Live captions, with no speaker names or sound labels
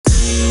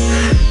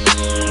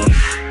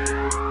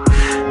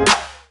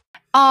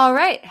All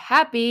right.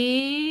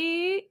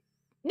 Happy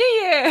New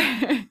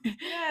Year.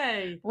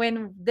 Yay.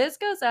 When this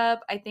goes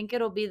up, I think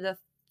it'll be the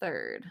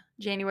 3rd,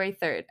 January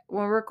 3rd.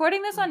 We're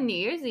recording this on New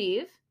Year's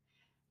Eve.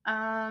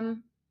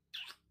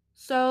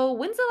 So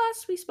when's the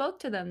last we spoke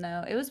to them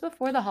though? It was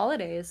before the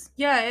holidays.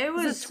 Yeah, It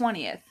was the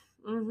 20th.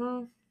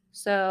 Mm-hmm.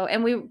 So,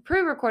 and we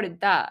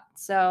pre-recorded that.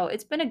 So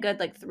it's been a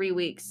good 3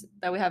 weeks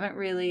that we haven't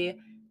really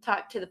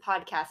talked to the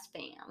podcast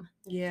fam.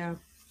 Yeah.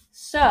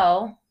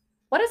 So,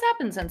 what has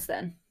happened since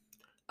then?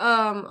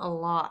 A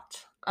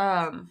lot.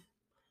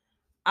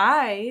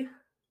 I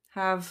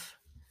have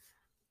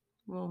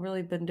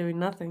really been doing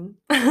nothing.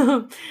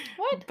 What?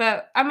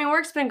 But I mean,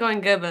 work's been going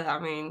good, but I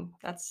mean,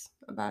 that's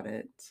about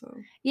it. So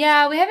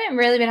Yeah, we haven't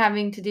really been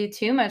having to do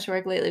too much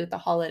work lately with the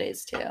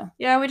holidays too.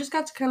 yeah, we just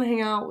got to kind of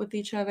hang out with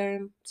each other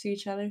and see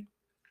each other.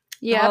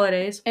 Yeah, The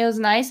holidays. it was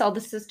nice. All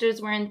the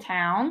sisters were in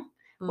town,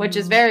 which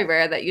is Mhm. very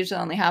rare. That usually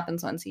only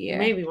happens once a year.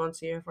 Maybe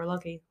once a year if we're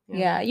lucky.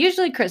 Yeah,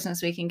 usually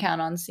Christmas we can count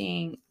on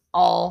seeing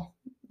all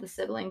the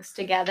siblings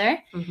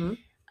together. Mm-hmm.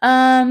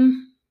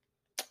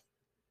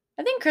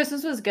 I think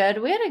Christmas was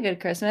good. We had a good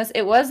Christmas.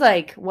 It was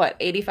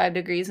 85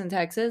 degrees in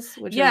Texas,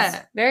 which is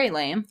very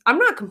lame. I'm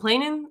not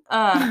complaining.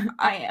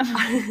 I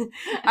am.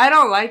 I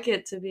don't like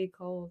it to be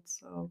cold,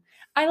 so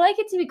I like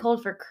it to be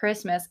cold for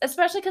Christmas,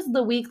 especially because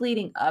the week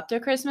leading up to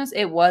Christmas,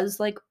 it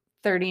was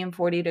 30 and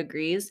 40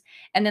 degrees.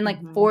 And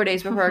then 4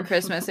 days before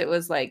Christmas, it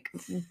was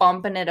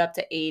bumping it up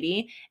to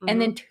 80.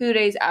 And then 2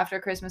 days after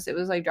Christmas, it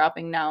was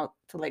dropping now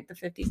to the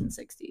 50s and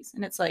 60s.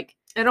 And it's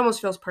it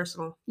almost feels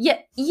personal. Yeah,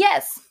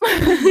 yes.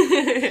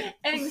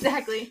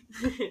 Exactly.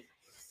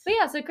 But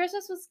yeah, so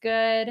Christmas was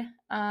good.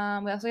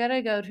 We also got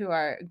to go to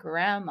our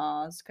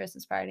grandma's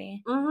Christmas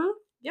party. Mm-hmm.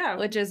 Yeah.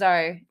 Which is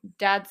our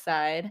dad's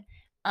side.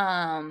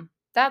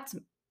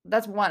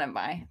 That's one of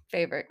my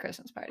favorite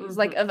Christmas parties.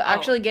 Mm-hmm. Of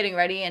actually getting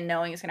ready and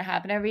knowing it's gonna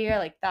happen every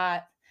year,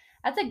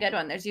 that's a good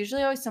one. There's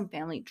usually always some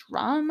family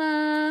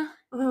drama.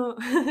 Oh,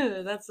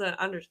 that's an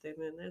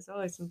understatement. There's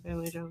always some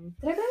family drama.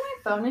 Did I bring my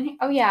phone in here?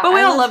 Oh yeah. But we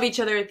all love each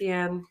other at the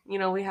end.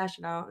 We hash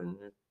it out and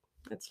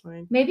it's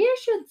fine. Maybe I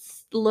should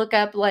look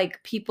up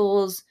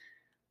people's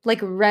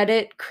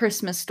Reddit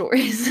Christmas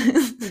stories.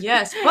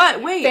 Yes,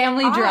 but wait.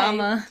 Family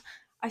drama.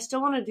 I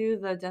still want to do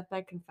the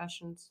deathbed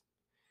confessions.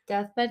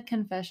 Deathbed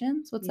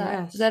confessions? What's that?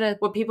 Yes. Is that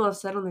what people have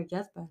said on their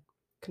deathbed?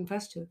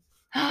 Confess to.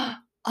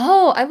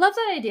 Oh, I love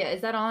that idea.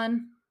 Is that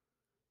on?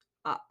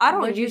 I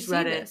don't use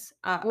Reddit.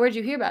 Where'd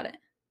you hear about it?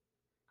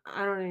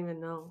 I don't even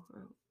know.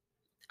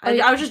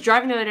 I was just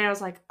driving the other day and I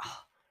was like, oh,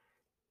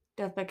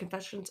 deathbed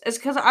confessions. It's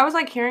because I was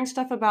hearing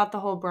stuff about the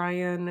whole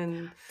Brian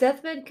and...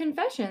 Deathbed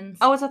confessions.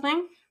 Oh, it's a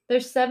thing?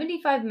 There's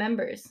 75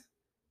 members.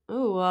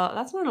 Ooh,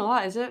 that's not a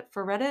lot, is it?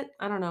 For Reddit?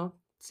 I don't know.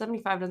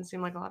 75 doesn't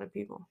seem like a lot of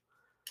people.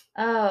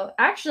 Oh,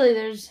 actually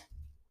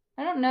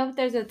I don't know if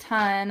there's a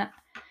ton.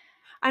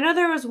 I know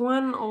there was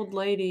one old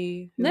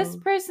lady who... This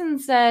person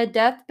said,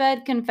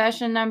 deathbed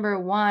confession number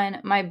 1.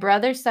 My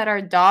brother set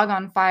our dog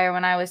on fire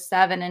when I was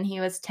 7 and he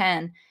was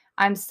 10.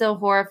 I'm still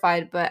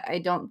horrified, but I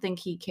don't think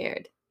he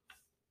cared.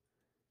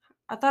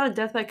 I thought a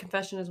deathbed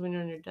confession is when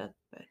you're on your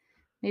deathbed.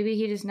 Maybe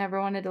he just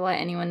never wanted to let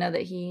anyone know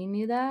that he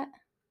knew that.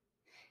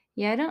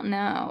 Yeah, I don't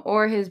know.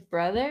 Or his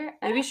brother.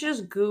 Maybe you should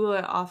just Google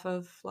it off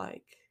of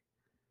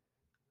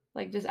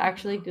just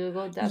actually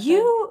Google deathbed.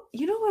 You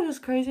know what is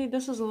crazy?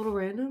 This is a little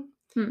random.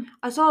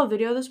 I saw a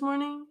video this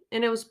morning,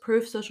 and it was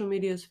proof social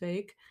media is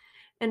fake.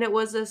 And it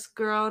was this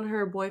girl and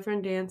her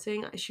boyfriend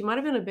dancing. She might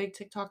have been a big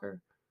TikToker.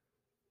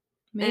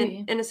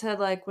 Maybe. And it said,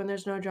 when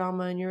there's no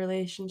drama in your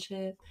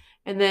relationship.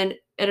 And then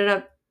ended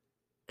up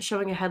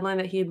showing a headline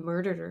that he had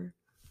murdered her.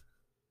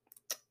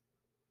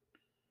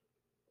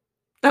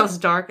 That was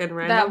dark and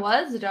random. That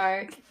was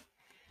dark.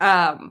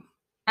 I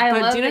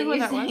love that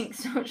you think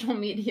social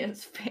media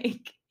is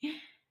fake.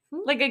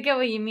 I get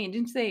what you mean.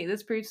 Didn't say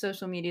this proves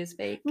social media is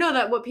fake. No,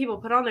 that what people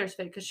put on there is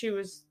fake because she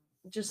was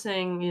just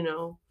saying,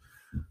 Your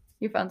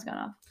phone's gone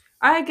off.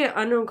 I get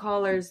unknown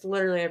callers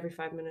literally every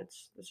 5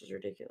 minutes. This is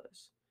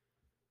ridiculous.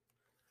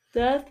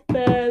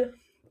 Deathbed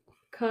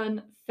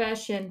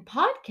confession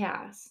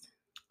podcast.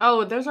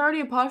 Oh, there's already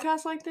a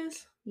podcast like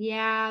this?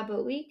 Yeah,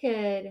 but we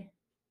could...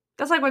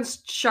 That's like when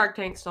Shark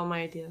Tank stole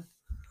my idea.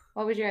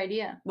 What was your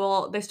idea?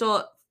 Well, they stole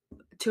it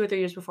 2 or 3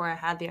 years before I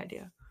had the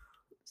idea.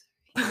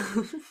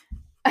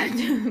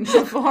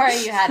 Before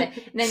you had it.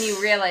 And then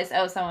you realized,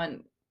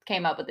 someone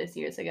came up with this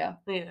years ago.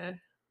 Yeah.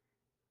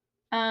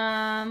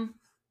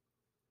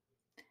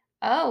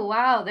 Oh,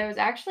 wow. There was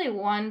actually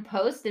one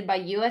posted by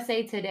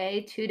USA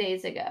Today 2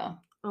 days ago.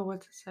 Oh,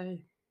 what's it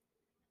say?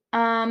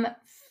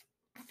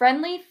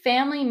 Friendly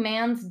family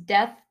man's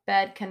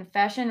deathbed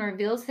confession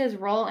reveals his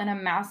role in a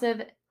massive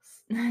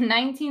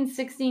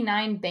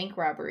 1969 bank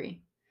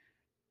robbery.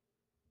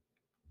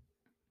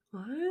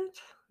 What?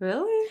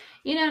 Really?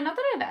 Not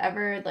that I've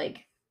ever,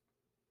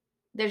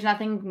 there's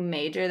nothing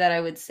major that I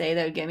would say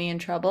that would get me in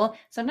trouble.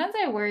 Sometimes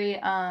I worry,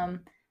 I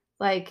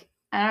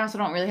also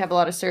don't really have a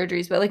lot of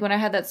surgeries, but, when I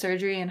had that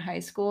surgery in high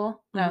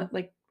school,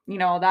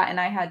 all that, and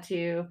I had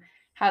to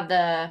have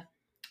the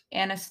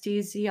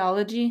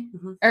anesthesiology,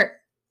 or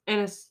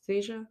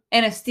Anesthesia?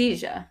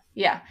 Anesthesia.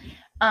 Yeah.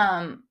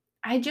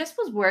 I just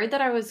was worried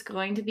that I was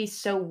going to be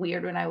so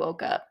weird when I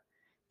woke up.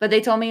 But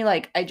they told me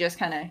like I just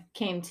kind of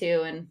came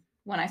to, and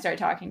when I started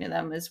talking to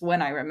them is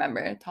when I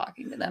remember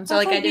talking to them. So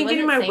That's like I me getting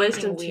wasn't my saying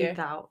wisdom anything teeth weird.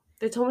 out.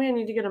 They told me I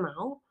need to get them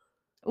out.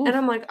 Oof. And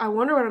I'm like, I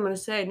wonder what I'm going to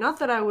say. Not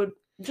that I would,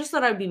 just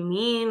that I'd be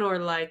mean or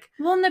like.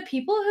 Well, and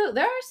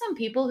there are some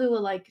people who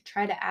will like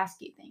try to ask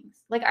you things.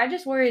 Like I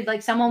just worried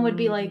like someone would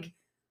be like,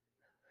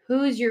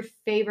 who's your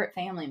favorite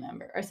family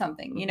member or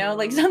something, you know,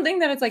 like something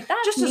that it's like,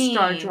 that's just me. To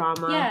start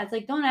drama. Yeah, it's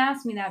like, don't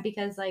ask me that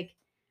because like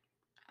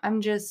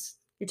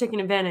you're taking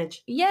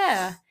advantage.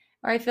 Yeah.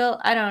 Or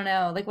I don't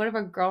know, like what if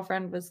a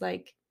girlfriend was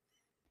like,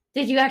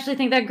 did you actually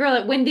think that girl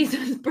at Wendy's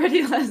was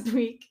pretty last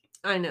week?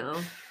 I know.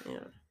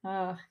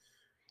 Yeah.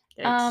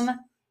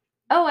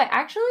 Oh, I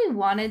actually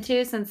wanted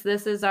to, since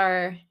this is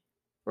we're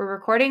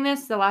recording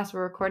this, the last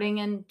we're recording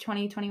in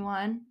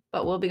 2021,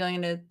 but we'll be going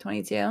into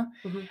 22.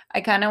 Mm-hmm.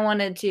 I kind of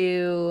wanted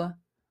to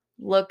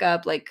look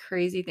up like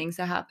crazy things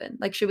that happen.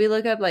 Like, should we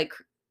look up like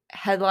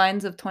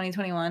headlines of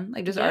 2021?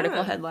 Like just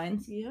article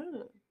headlines? Yeah.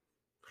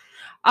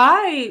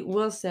 I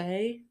will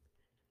say,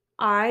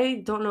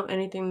 I don't know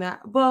anything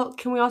that. Well,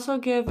 can we also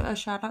give a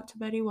shout out to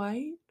Betty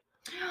White?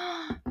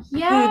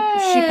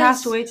 Yes. She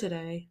passed away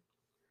today.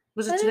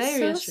 Was it today or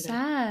yesterday?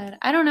 Sad.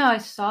 I don't know.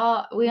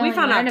 We only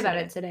found out about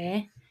it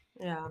today.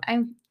 Yeah.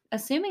 I'm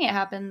assuming it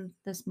happened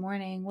this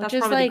morning, which That's is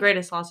probably like the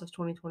greatest loss of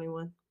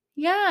 2021.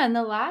 Yeah, and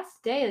the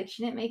last day, like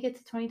she didn't make it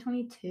to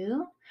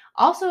 2022.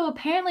 Also,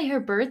 apparently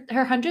her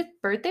 100th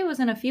birthday was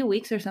in a few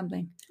weeks or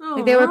something. Aww.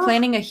 Like they were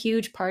planning a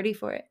huge party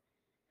for it.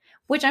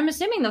 Which I'm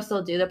assuming they'll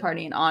still do the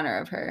party in honor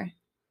of her.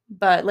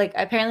 But like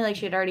apparently like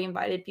she had already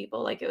invited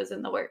people, like it was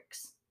in the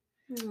works.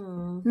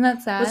 Isn't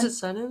that sad? Was it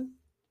sudden?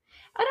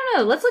 I don't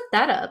know. Let's look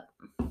that up.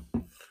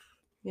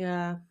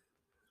 Yeah.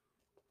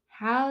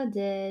 How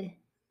did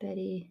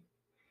Betty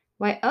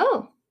White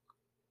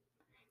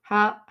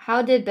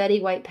How did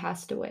Betty White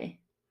passed away?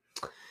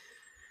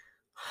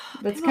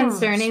 That's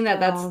concerning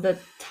that that's the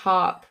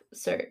top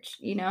search,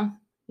 you know?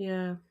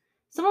 Yeah.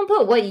 Someone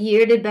put, what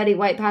year did Betty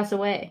White pass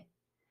away?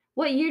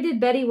 What year did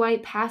Betty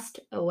White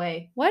passed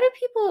away? Why do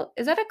people,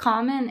 is that a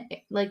common,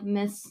 like,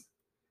 you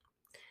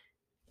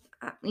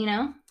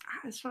know?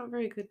 It's not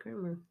very good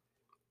grammar.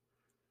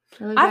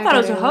 I thought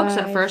it was a hoax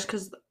at first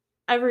because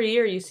every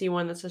year you see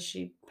one that says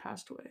she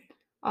passed away.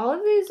 All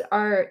of these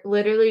are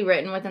literally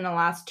written within the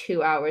last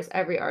 2 hours,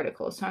 every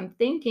article. So I'm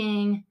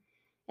thinking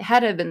it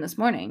had to have been this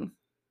morning,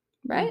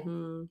 right?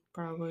 Mm-hmm,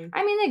 probably.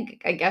 I mean,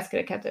 I guess could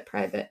have kept it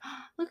private.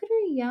 Look at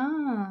her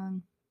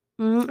young.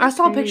 Mm-hmm. I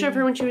saw a picture of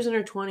her when she was in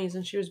her 20s,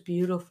 and she was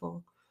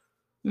beautiful.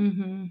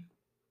 Mm-hmm.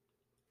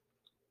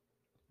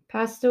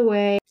 Passed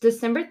away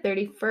December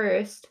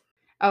 31st.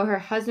 Oh, her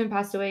husband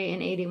passed away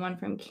in 81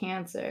 from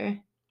cancer.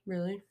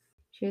 Really?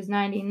 She was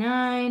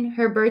 99.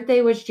 Her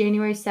birthday was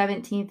January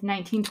 17th,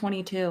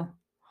 1922.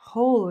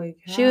 Holy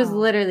cow. She was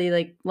literally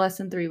like less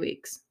than 3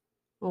 weeks.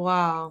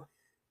 Wow.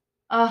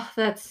 Oh,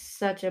 that's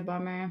such a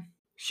bummer.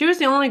 She was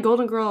the only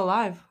Golden Girl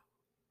alive.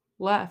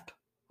 Left.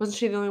 Wasn't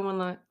she the only one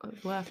that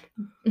left?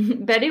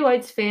 Betty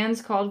White's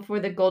fans called for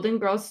the Golden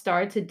Girl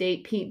star to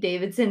date Pete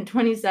Davidson,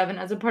 27,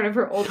 as a part of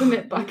her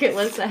ultimate bucket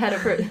list ahead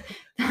of her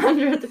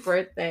 100th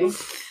birthday.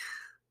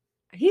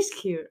 He's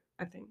cute,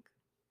 I think.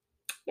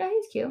 Yeah,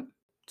 he's cute.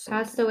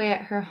 Passed away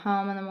at her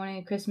home on the morning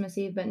of Christmas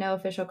Eve, but no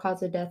official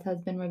cause of death has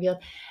been revealed.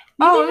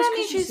 Maybe it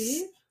was Christmas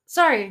Eve?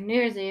 Sorry, New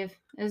Year's Eve.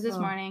 It was this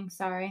morning.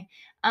 Sorry.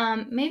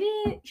 Maybe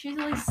she's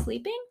at least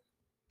sleeping?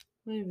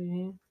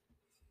 Maybe.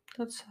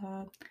 That's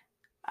sad.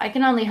 I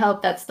can only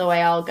hope that's the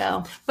way I'll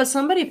go. But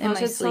somebody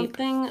posted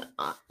something.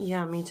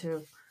 Yeah, me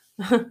too.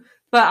 But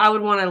I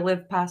would want to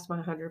live past my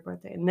 100th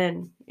birthday. And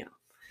then, I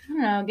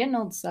don't know. Getting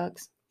old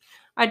sucks.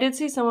 I did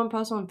see someone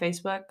post on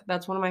Facebook.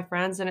 That's one of my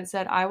friends. And it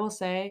said, I will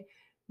say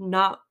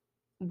not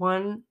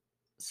one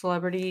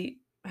celebrity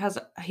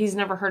he's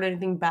never heard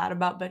anything bad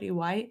about Betty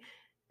White.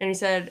 And he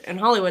said, in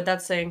Hollywood,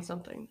 that's saying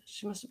something.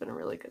 She must have been a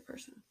really good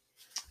person.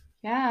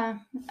 Yeah.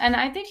 And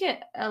I think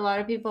a lot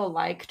of people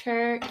liked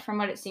her from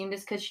what it seemed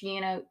is because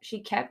she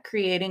kept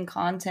creating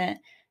content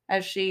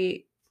as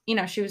she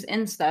was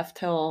in stuff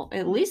till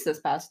at least this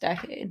past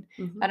decade.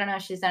 Mm-hmm. I don't know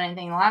if she's done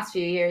anything in the last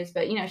few years,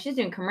 but, she's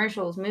doing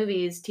commercials,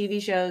 movies,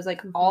 TV shows,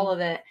 like all of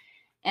it.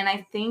 And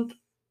I think,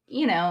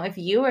 if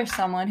you were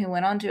someone who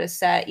went onto a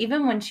set,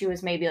 even when she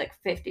was maybe like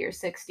 50 or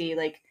 60,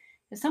 like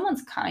if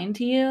someone's kind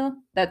to you,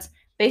 that's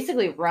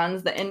basically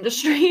runs the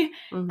industry,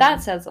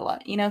 that says a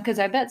lot, because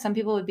I bet some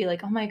people would be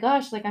like, oh my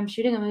gosh, like I'm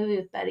shooting a movie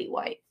with Betty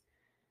White.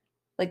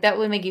 Like that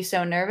would make you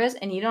so nervous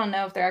and you don't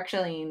know if they're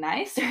actually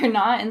nice or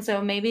not. And so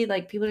maybe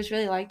like people just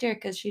really liked her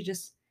because she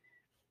just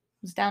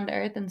was down to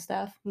earth and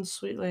stuff. And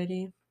sweet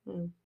lady.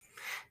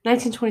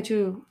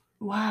 1922.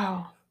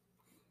 Wow.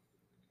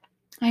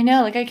 I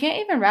know. Like I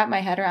can't even wrap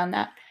my head around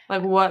that.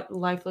 Like what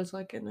life looks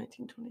like in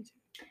 1922.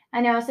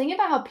 I know. I was thinking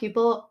about how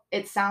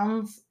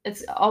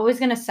it's always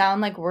going to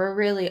sound like we're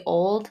really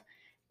old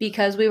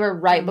because we were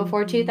right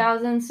before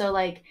 2000. So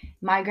like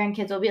my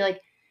grandkids will be like,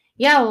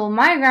 Yeah, well,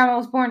 my grandma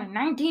was born in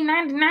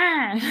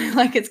 1999.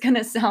 Like, it's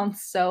gonna sound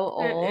so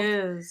It old,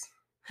 is.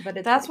 but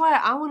it's That's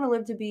like, why I want to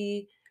live to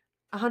be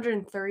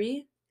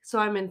 103. So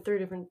I'm in 3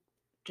 different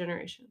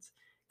generations.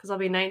 Because I'll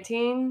be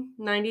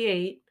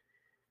 1998,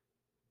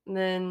 and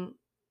then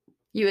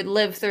you would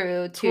live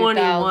through 2000.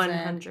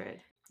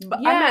 2100. But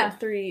I Yeah. meant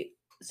 3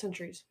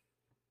 centuries.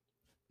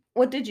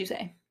 What did you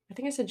say? I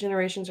think I said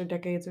generations or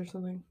decades or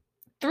something.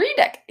 3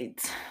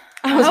 decades.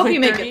 I I was hope like you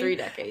make 30. it 3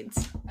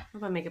 decades. I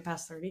hope I make it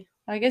past 30.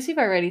 I guess you've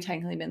already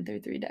technically been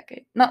through 3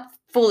 decades. Not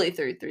fully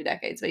through 3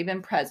 decades, but you've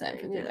been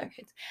present for 3 Yeah.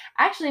 decades.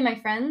 Actually, my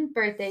friend's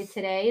birthday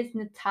today is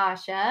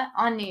Natasha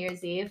on New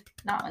Year's Eve.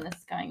 Not when this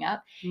is going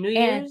up. New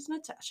And- Year's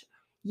Natasha.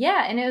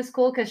 Yeah, and it was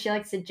cool because she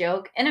likes to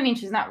joke. And I mean,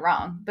 she's not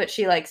wrong, but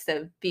she likes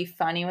to be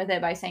funny with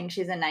it by saying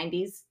she's a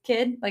 90s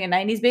kid, like a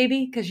 90s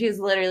baby, because she was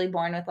literally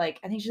born with like,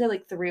 I think she had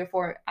like 3 or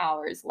 4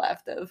 hours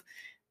left of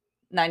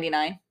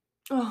 99.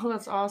 Oh,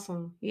 that's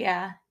awesome.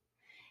 Yeah.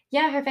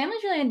 Yeah, her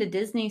family's really into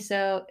Disney.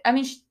 So, I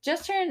mean,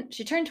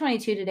 she turned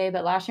 22 today,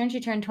 but last year when she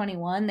turned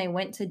 21, they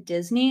went to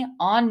Disney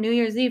on New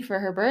Year's Eve for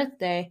her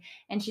birthday.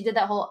 And she did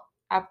that whole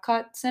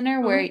Epcot Center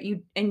where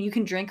you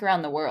can drink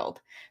around the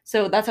world.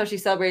 So that's how she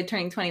celebrated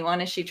turning 21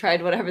 is she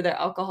tried whatever their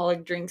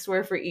alcoholic drinks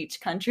were for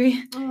each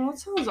country. Oh, that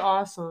sounds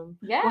awesome.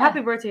 Yeah. Well,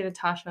 happy birthday,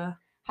 Natasha.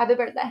 Happy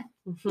birthday.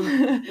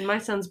 And my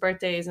son's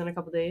birthday is in a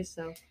couple days,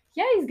 so.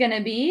 Yeah, he's going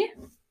to be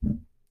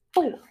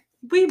 4.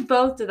 We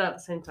both did that at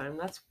the same time.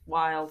 That's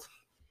wild.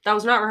 That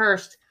was not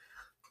rehearsed.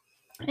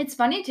 It's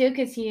funny too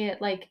because he's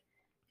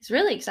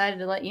really excited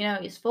to let you know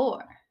he's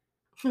 4.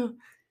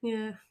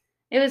 Yeah.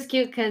 It was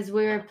cute because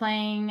we were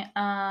playing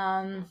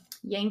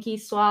Yankee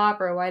Swap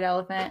or White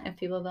Elephant, if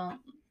people don't,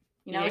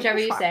 whichever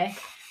you say.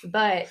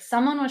 But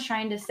someone was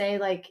trying to say,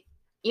 like,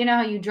 you know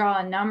how you draw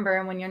a number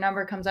and when your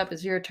number comes up,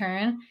 it's your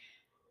turn.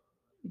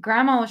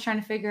 Grandma was trying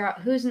to figure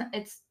out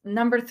it's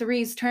number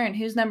 3's turn.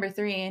 Who's number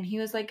 3? And he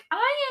was like,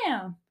 I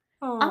am.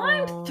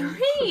 I'm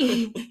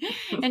 3.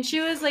 And she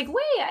was like,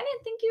 wait, I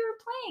didn't think you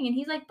were playing. And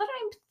he's like, but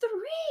I'm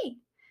 3.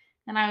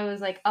 And I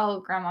was like,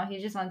 oh, Grandma,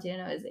 he just wants you to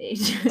know his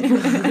age.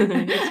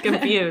 He's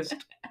confused.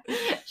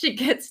 She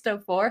gets to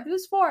 4.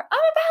 Who's 4? I'm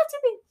about to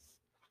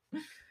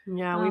be.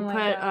 Yeah, Oh we my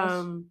put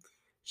gosh.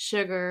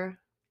 sugar.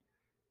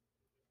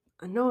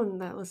 No one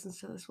that listens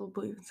to this will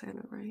believe in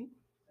Santa, right?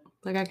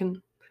 Like I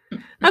can.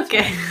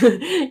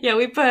 Okay. Yeah,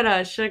 we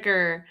put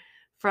sugar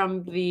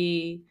from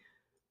the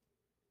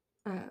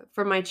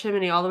from my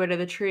chimney all the way to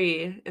the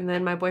tree, and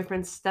then my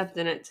boyfriend stepped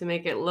in it to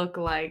make it look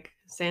like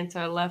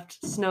Santa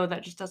left snow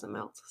that just doesn't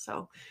melt.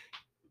 So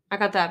I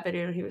got that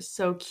video. He was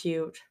so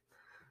cute.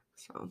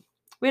 So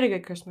we had a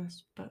good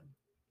Christmas, but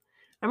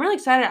I'm really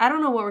excited. I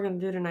don't know what we're gonna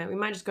do tonight. We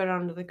might just go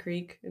down to the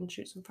creek and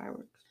shoot some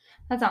fireworks.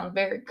 That sounds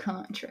very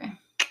country.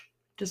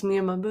 Just me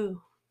and my boo.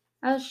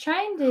 I was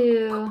trying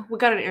to. We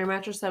got an air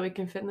mattress that we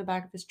can fit in the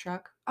back of his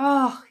truck.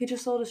 Oh, he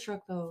just sold his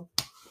truck though.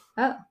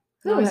 Oh.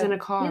 No, he's in a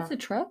car. He has a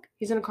truck?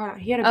 He's in a car.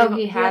 He had a.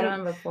 He had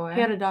one before.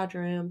 He had a Dodge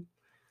Ram.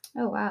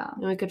 Oh wow.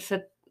 And we could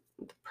fit.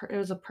 It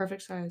was a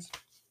perfect size.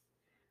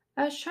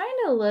 I was trying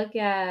to look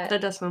at. That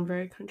does sound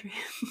very country.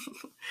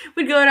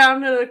 We'd go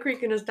down to the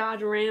creek in his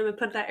Dodge Ram and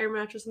put that air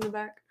mattress in the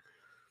back.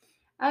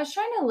 I was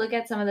trying to look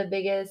at some of the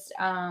biggest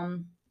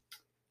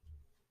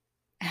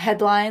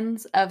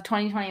headlines of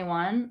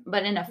 2021,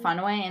 but in a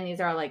fun way, and these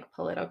are like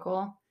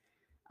political.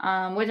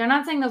 Which I'm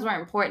not saying those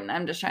weren't important.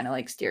 I'm just trying to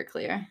like steer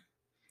clear.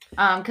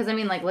 Because I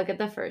mean, like, look at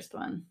the first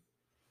one.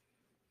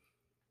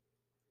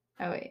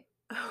 Oh wait.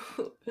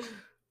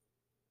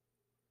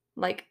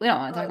 Like, we don't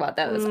want to talk about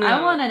those. No,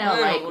 I want to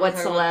know, like, what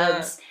talk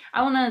about celebs.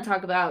 I want to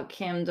talk about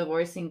Kim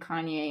divorcing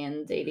Kanye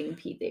and dating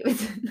Pete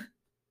Davidson.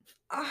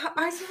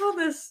 I saw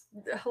this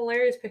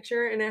hilarious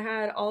picture, and it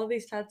had all of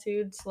these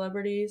tattooed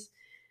celebrities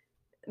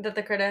that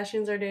the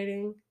Kardashians are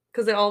dating,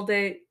 because they all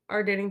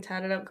are dating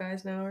tatted up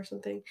guys now or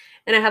something.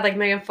 And it had like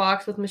Megan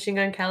Fox with Machine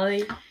Gun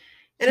Kelly,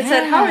 and it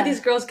said, "How are these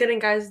girls getting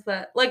guys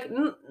that like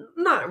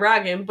not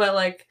ragging, but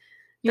like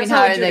you mean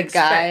how are the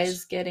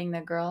guys getting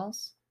the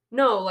girls?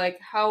 No, like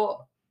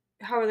how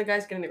are the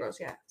guys getting the girls?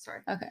 Yeah,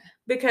 sorry. Okay.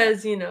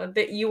 Because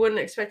that you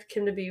wouldn't expect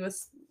Kim to be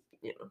with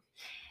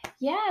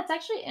Yeah, it's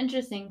actually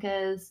interesting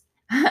because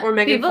or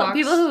Megan Fox.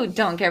 People who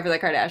don't care for the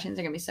Kardashians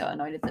are gonna be so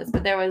annoyed at this.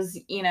 But there was,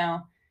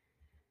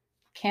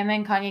 Kim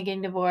and Kanye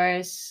getting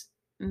divorced.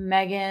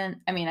 Megan,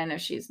 I mean, I know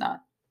she's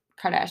not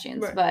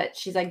Kardashians, right, but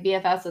she's like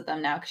BFFs with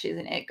them now because she's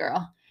an it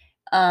girl.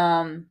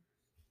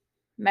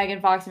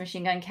 Megan Fox and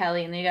Machine Gun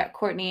Kelly, and then you got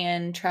Courtney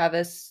and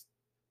Travis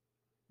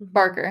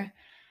Barker.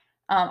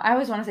 I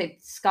always want to say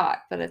Scott,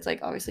 but it's like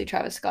obviously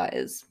Travis Scott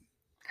is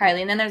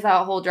Kylie. And then there's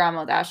that whole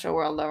drama with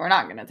Astroworld that we're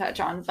not going to touch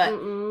on,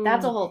 but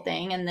that's a whole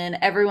thing. And then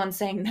everyone's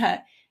saying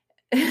that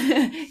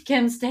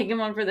Kim's taking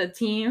one for the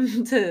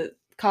team to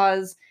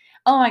cause.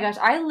 Oh my gosh,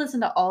 I listen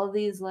to all of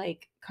these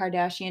like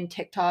Kardashian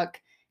TikTok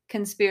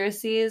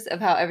conspiracies of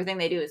how everything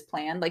they do is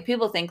planned. Like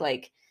people think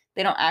like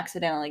they don't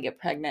accidentally get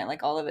pregnant,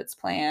 like all of it's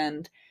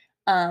planned.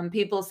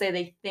 People say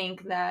they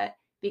think that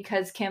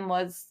because Kim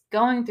was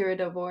going through a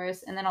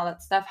divorce and then all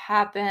that stuff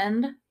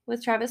happened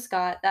with Travis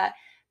Scott, that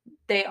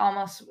they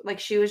almost like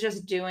she was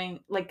just doing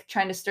like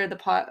trying to stir the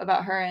pot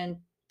about her and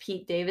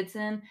Pete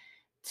Davidson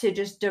to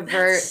just That's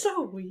divert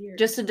so weird.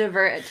 just to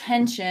divert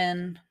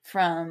attention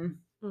from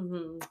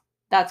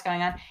that's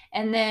going on.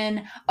 And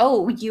then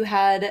you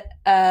had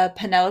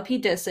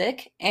Penelope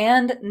Disick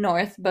and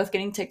North both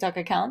getting TikTok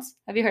accounts.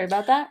 Have you heard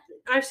about that?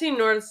 I've seen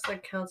North's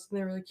accounts and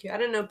they're really cute. I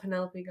didn't know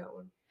Penelope got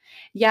one.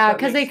 Yeah, So it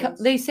because makes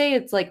sense. they say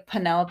it's like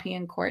Penelope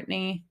and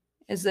Courtney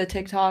is the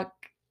TikTok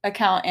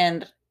account,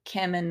 and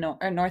Kim and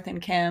North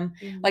and Kim,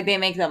 like they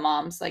make the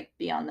moms like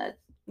be on the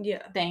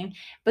thing.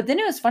 But then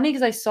it was funny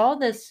because I saw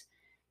this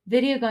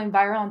video going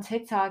viral on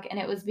TikTok, and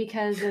it was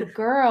because a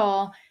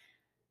girl.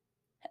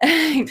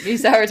 You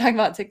saw we're talking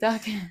about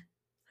TikTok?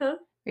 Huh? Are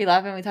you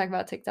laughing when we talk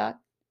about TikTok?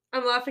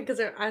 I'm laughing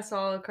because I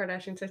saw a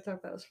Kardashian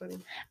TikTok that was funny.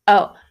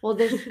 Oh, well,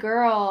 this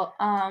girl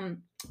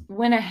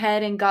went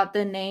ahead and got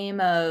the name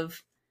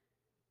of,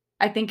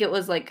 I think it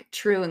was like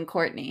True and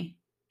Courtney.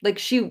 Like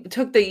she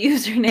took the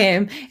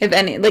username, if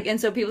any, like,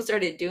 and so people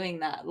started doing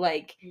that,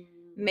 like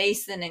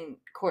Mason and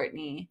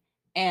Courtney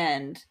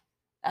and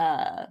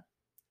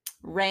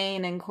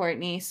Rain and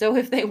Courtney. So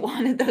if they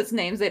wanted those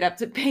names, they'd have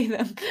to pay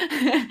them.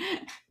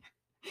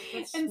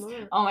 That's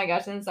smart. Oh my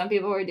gosh, and some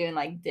people were doing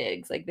like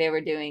digs, like they were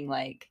doing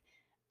like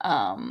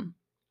Kim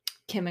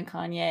and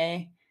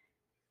Kanye.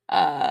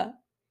 Oh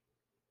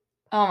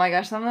my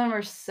gosh, some of them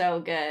are so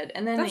good.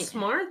 And then that's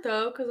smart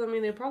though, because I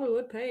mean they probably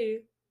would pay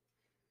you.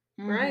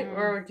 Right?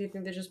 Or do you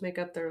think they just make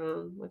up their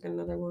own, like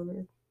another one?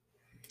 Or...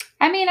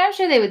 I mean, I'm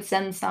sure they would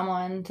send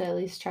someone to at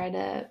least try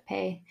to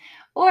pay.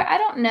 Or I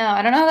don't know.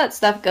 I don't know how that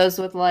stuff goes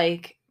with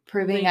like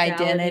proving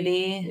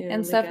identity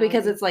and stuff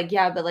because it's like,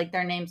 yeah, but like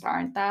their names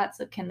aren't that.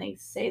 So can they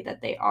say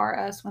that they are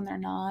us when they're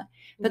not?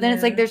 But then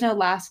it's like there's no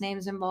last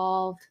names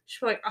involved.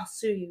 She's like, I'll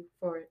sue you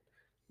for it.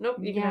 Nope.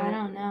 I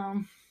don't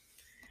know.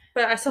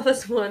 But I saw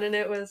this one and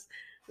it was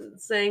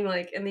saying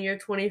like in the year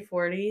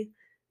 2040,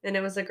 and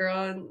it was a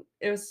girl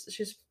and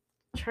she's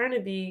trying to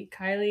be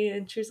Kylie,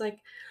 and she was like,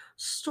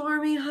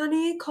 Stormy,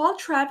 honey, call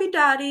Travi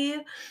Daddy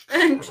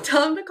and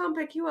tell him to come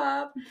pick you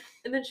up.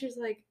 And then she's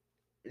like,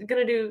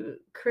 gonna do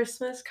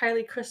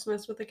Kylie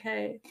Christmas with a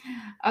K.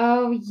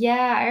 Oh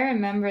yeah, I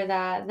remember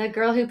that. The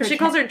girl who she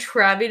calls her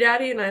Travi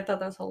Daddy, and I thought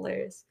that was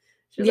hilarious.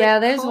 Yeah,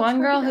 like, there's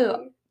one girl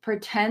who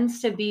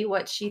pretends to be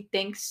what she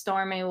thinks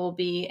Stormy will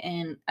be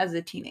as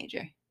a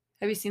teenager.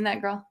 Have you seen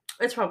that girl?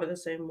 It's probably the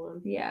same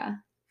one. Yeah.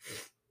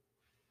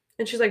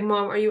 And she's like,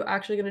 Mom, are you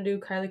actually gonna do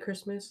Kylie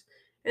Christmas?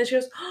 And she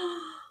goes,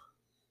 oh,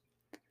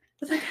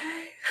 it's okay.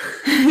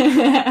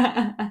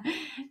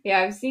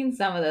 Yeah, I've seen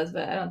some of those,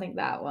 but I don't think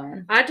that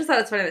one. I just thought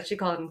it's funny that she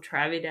called him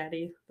Travi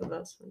Daddy. But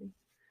that's funny.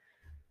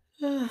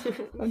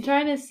 I'm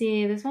trying to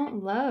see. This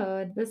won't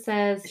load. This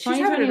says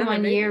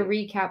 2021 year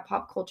recap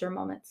pop culture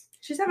moments.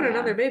 She's having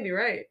another baby,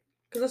 right?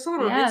 Because I saw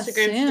it on Instagram.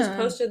 Soon. She just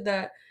posted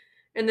that.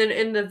 And then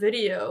in the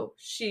video,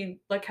 she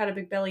like had a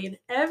big belly. And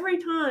every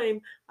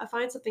time I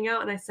find something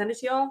out and I send it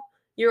to y'all,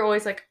 you're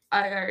always like,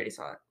 I already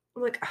saw it.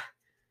 I'm like,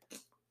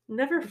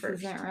 never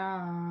first. Isn't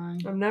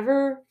wrong. I'm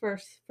never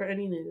first for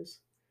any news.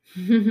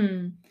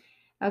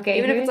 Okay.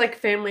 Even if it's like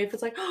family, if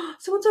it's like, oh,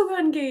 so-and-so got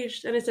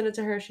engaged, and I send it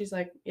to her, she's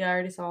like, yeah, I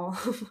already saw.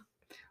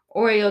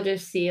 Or you'll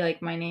just see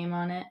like my name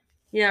on it.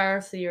 Yeah,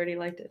 so you already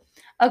liked it.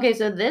 Okay,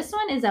 so this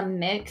one is a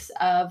mix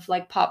of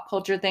like pop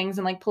culture things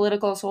and like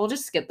political, so we'll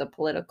just skip the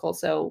political.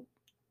 So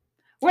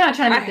we're not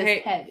trying to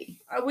make this heavy.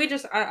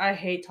 I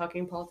hate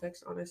talking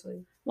politics,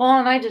 honestly. Well,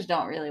 and I just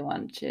don't really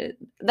want to.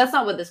 That's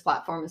not what this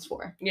platform is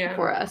for. Yeah.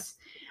 For us.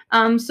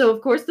 So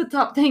of course the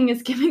top thing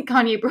is Kim and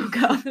Kanye broke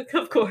up.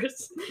 Of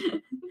course.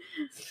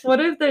 What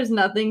if there's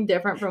nothing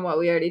different from what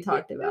we already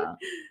talked about?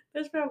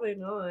 There's probably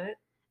not.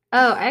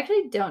 Oh, I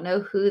actually don't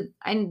know who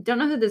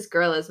this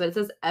girl is, but it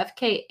says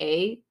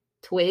FKA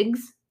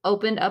Twigs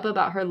opened up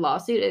about her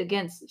lawsuit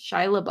against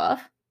Shia LaBeouf.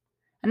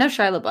 I know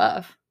Shia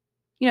LaBeouf.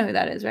 You know who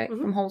that is, right?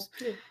 Mm-hmm. From Holes.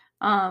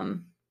 Yeah.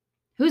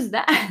 Who's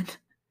that?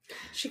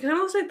 She kind of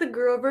looks like the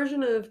girl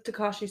version of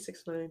Tekashi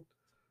 6ix9ine.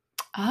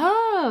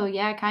 Oh,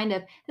 yeah, kind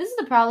of. This is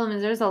the problem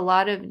is there's a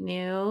lot of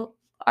new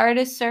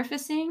artists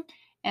surfacing,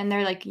 and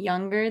they're like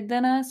younger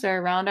than us or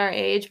around our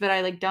age, but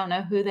I like don't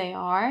know who they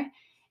are.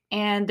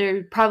 And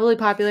they're probably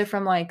popular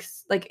from like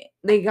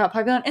they got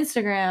popular on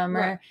Instagram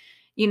or,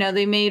 you know,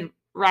 they made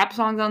rap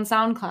songs on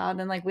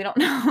SoundCloud and like we don't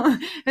know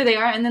who they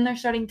are. And then they're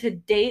starting to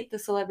date the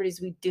celebrities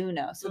we do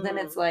know. So then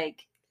it's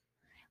like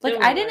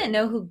I didn't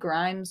know who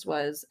Grimes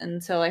was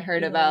until I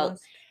heard about.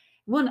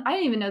 Well, I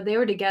didn't even know they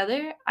were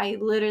together. I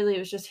literally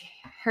was just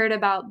heard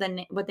about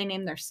what they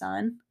named their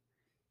son.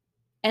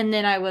 And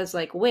then I was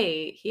like,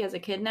 wait, he has a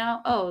kid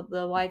now? Oh,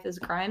 the wife is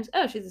Grimes?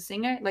 Oh, she's a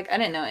singer? Like, I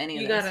didn't know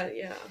any of this.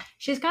 Yeah.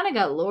 She's kind of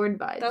got Lorde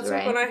vibes, That's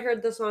right? Like when I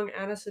heard the song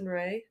Addison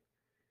Rae.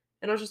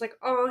 And I was just like,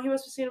 oh, he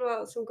must be singing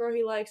about some girl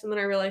he likes. And then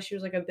I realized she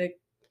was like a big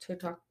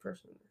TikTok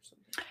person or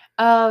something.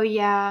 Oh,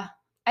 yeah.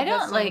 I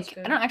don't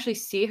actually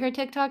see her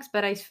TikToks,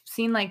 but I've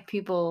seen like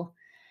people,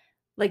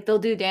 like they'll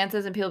do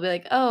dances and people be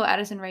like, oh,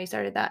 Addison Rae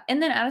started that.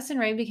 And then Addison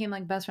Rae became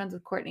like best friends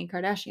with Kourtney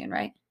Kardashian,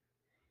 right?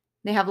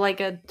 They have like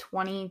a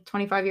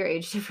 25-year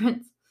age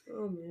difference.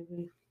 Oh,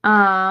 maybe.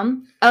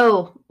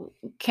 Oh,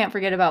 can't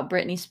forget about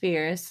Britney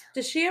Spears.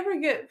 Did she ever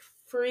get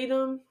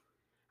freedom?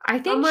 I I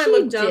think might she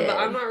look dumb, did. but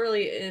I'm not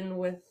really in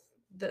with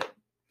the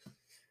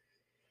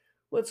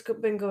what's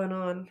been going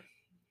on.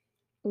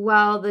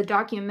 Well, the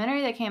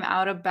documentary that came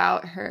out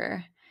about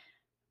her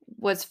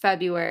was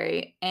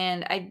February,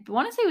 and I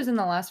want to say it was in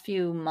the last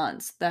few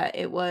months that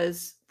it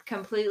was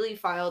completely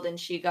filed, and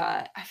she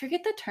got, I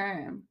forget the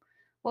term.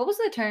 What was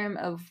the term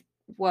of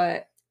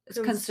what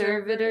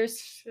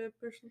conservators? Conservatorship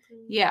or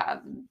something? Yeah,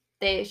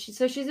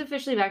 so she's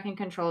officially back in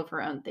control of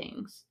her own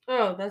things.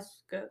 Oh,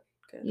 that's good.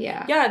 Good.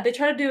 Yeah. Yeah, they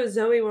tried to do a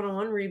Zoe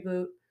 101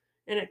 reboot,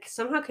 and it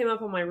somehow came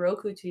up on my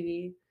Roku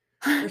TV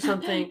or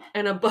something,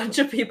 and a bunch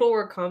of people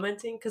were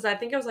commenting because I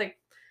think it was like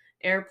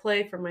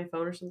AirPlay from my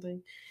phone or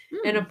something,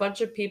 and a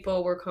bunch of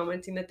people were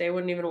commenting that they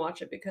wouldn't even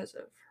watch it because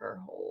of her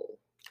whole.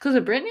 Because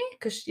of Britney?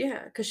 Because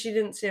she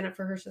didn't stand up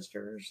for her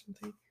sister or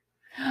something.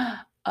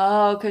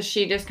 Oh, because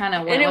she just kind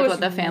of went with what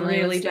the family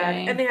really was bad.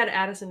 doing. And they had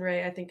Addison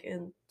Rae, I think,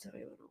 in Zoe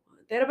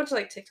 101. They had a bunch of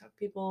like TikTok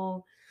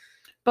people.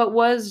 But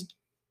was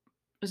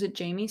it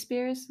Jamie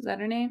Spears? Is that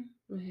her name?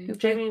 Mm-hmm.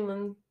 Jamie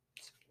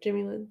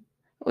Lynn.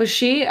 Was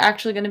she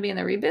actually going to be in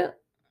the reboot?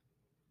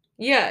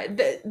 Yeah,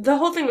 the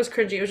whole thing was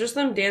cringy. It was just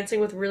them dancing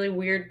with really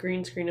weird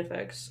green screen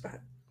effects.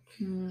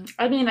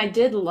 I mean, I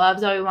did love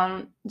Zoe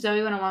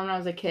 101 when I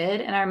was a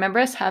kid, and I remember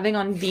us having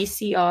on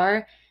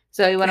VCR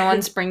Zoe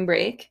 101 Spring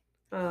Break.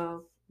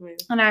 Oh, man.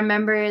 And I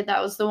remember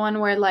that was the one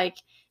where like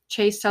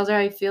Chase tells her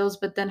how he feels,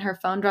 but then her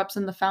phone drops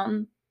in the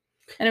fountain,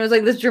 and it was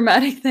like this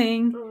dramatic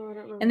thing. Oh, I don't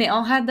remember. And they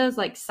all had those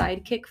like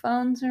sidekick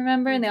phones,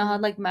 remember? And they all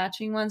had like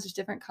matching ones, just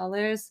different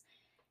colors.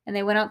 And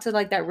they went out to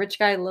like that rich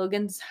guy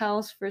Logan's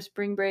house for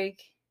spring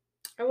break.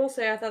 I will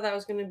say I thought that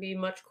was going to be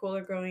much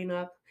cooler growing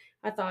up.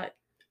 I thought,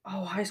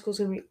 oh, high school's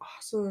going to be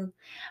awesome.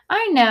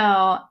 I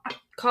know.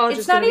 College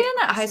it's not even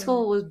that high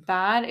school was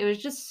bad. It was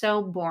just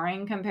so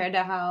boring compared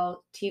to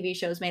how TV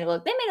shows made it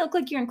look. They made it look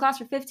like you're in class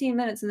for 15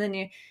 minutes and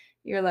then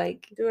you're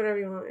like... do whatever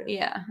you want.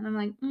 Yeah. And I'm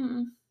like,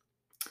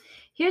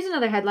 Here's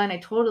another headline I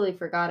totally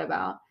forgot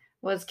about.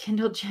 Was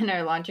Kendall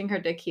Jenner launching her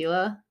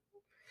tequila.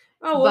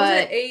 Oh, what was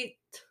it?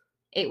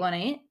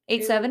 818?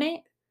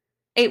 878?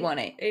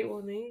 818.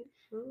 818.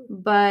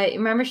 But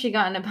remember she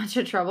got in a bunch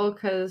of trouble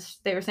because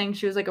they were saying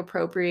she was like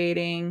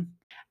appropriating.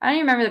 I don't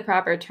even remember the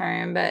proper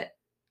term,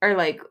 or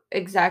like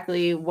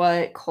exactly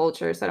what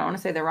culture, so I don't want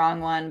to say the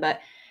wrong one, but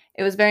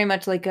it was very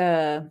much like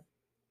a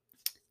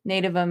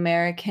Native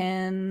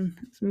American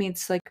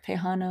meets like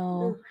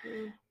Tejano.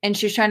 Mm-hmm. And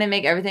she was trying to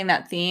make everything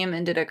that theme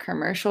and did a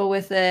commercial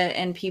with it,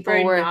 and people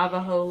very were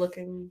Navajo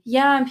looking.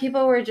 Yeah, and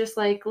people were just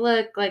like,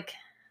 look, like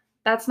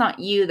that's not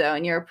you though,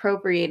 and you're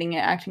appropriating it,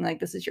 acting like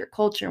this is your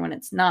culture when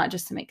it's not,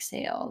 just to make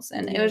sales.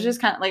 And it was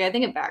just kind of like, I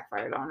think it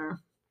backfired on her.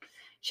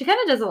 She kind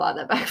of does a lot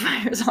that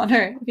backfires on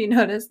her, if you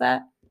notice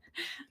that.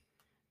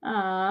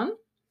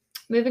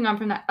 Moving on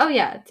from that. Oh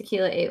yeah,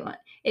 Tequila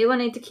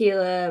 818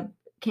 Tequila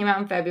came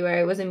out in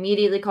February, was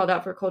immediately called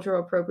out for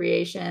cultural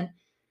appropriation,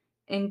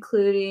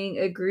 including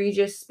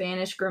egregious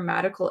Spanish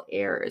grammatical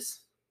errors.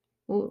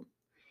 Ooh.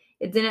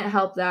 It didn't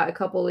help that a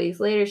couple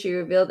weeks later, she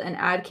revealed an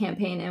ad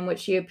campaign in which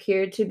she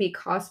appeared to be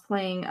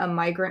cosplaying a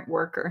migrant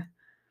worker.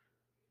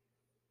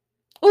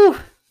 Ooh.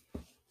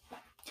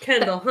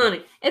 Kendall,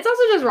 honey. It's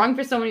also just wrong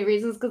for so many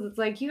reasons because it's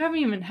like, you haven't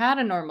even had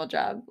a normal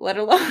job, let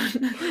alone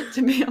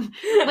to be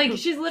like,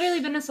 she's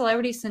literally been a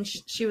celebrity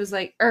since she was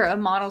like, or a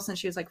model since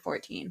she was like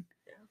 14.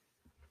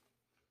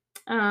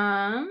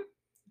 Yeah.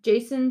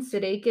 Jason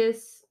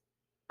Sudeikis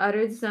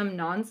uttered some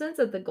nonsense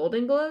at the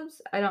Golden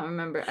Globes. I don't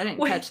remember. I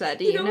didn't catch that.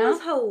 Do you know? What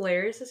was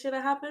hilarious this year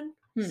that happened,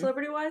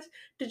 celebrity-wise?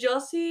 Did y'all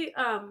see,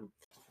 I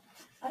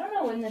don't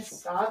know when this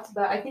stopped,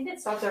 but I think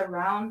it stopped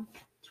around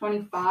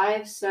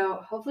 25, so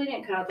hopefully it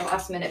didn't cut out the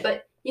last minute,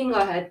 but you can go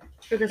ahead.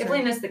 If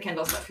we missed the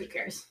Kendall stuff, who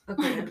cares?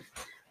 Okay.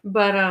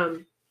 But,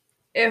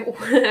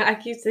 I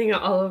keep seeing it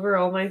all over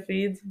all my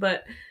feeds,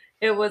 but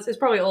it's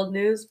probably old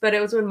news, but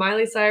it was when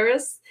Miley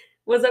Cyrus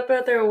was up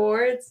at their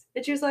awards,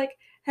 and she was like,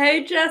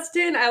 hey,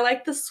 Justin, I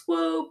like the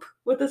swoop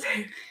with his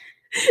hair.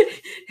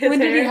 When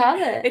did he have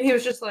it? And he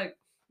was just like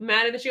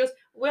mad, and then she goes,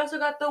 we also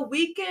got The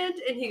Weeknd,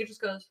 and he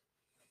just goes,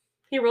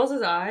 he rolls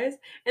his eyes,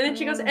 and then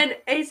she goes, and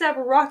A$AP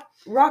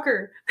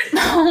Rocker.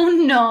 Oh,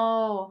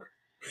 no.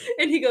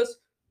 And he goes,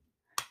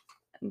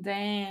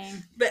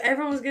 dang. But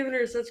everyone was giving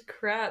her such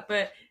crap,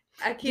 but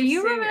I keep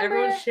seeing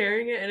everyone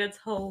sharing it, and it's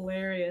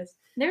hilarious.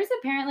 There's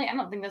apparently, I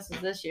don't think this was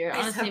this year,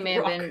 honestly, it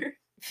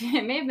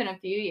may have been a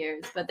few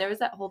years, but there was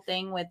that whole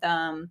thing with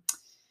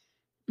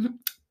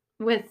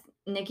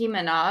Nicki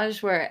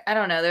Minaj where, I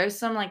don't know, there's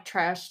some like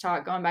trash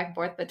talk going back and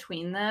forth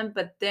between them,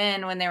 but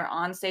then when they were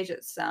on stage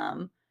at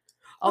some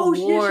awards,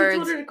 she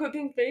told her to quit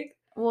being fake.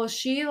 Well,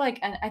 she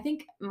I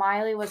think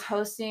Miley was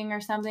hosting or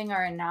something,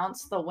 or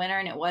announced the winner,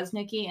 and it was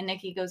Nicki, and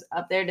Nicki goes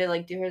up there to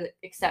like do her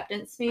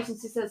acceptance speech, and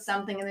she says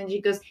something, and then she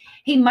goes,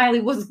 hey,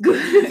 Miley, what's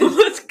good?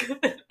 What's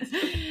good?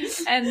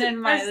 And then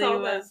Miley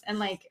was, and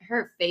like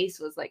her face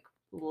was like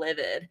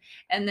livid,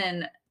 and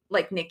then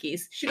like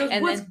Nikki's. She goes,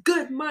 and "What's then,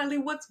 good, Miley?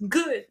 What's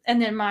good?" And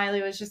then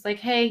Miley was just like,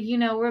 "Hey,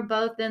 we're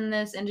both in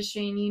this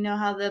industry, and you know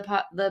how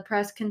the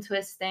press can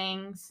twist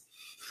things."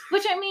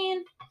 Which, I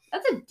mean,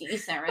 that's a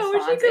decent I wish you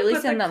response, could at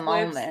least put in the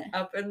clips moment.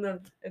 up in the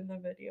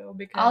video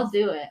because I'll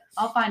do it.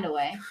 I'll find a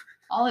way.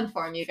 I'll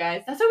inform you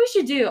guys. That's what we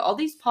should do. All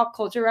these pop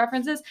culture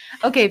references.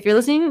 Okay, if you're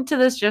listening to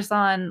this just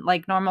on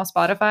like normal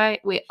Spotify,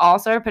 we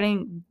also are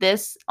putting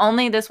this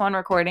one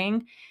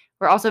recording.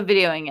 We're also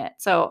videoing it.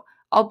 So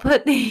I'll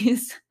put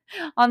these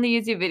on the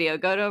YouTube video.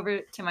 Go over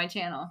to my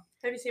channel.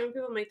 Have you seen when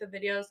people make the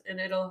videos and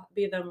it'll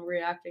be them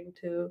reacting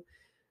to?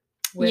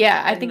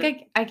 Yeah, I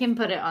think I can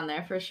put it on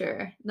there for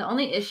sure. The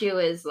only issue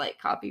is like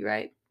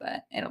copyright,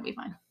 but it'll be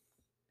fine.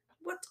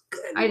 What's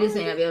good? I just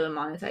need to be able to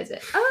monetize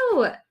it.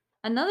 Oh,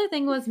 another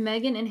thing was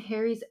Meghan and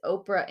Harry's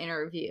Oprah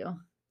interview.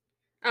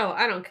 Oh,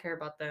 I don't care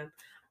about them.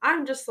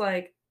 I'm just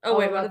like,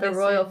 about the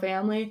royal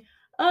family.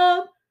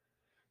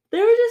 They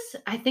were just,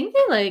 I think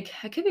they like,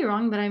 I could be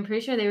wrong, but I'm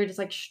pretty sure they were just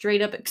like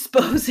straight up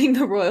exposing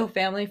the royal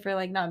family for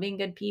like not being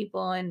good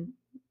people. And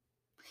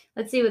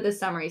let's see what the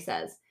summary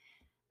says.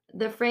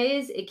 The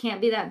phrase, "it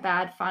can't be that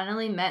bad,"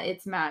 finally met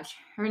its match.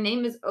 Her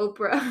name is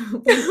Oprah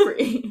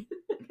Winfrey,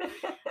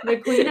 the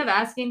queen of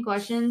asking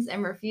questions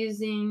and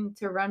refusing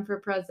to run for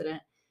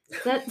president.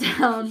 Sat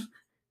down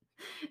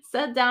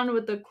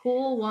with the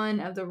cool one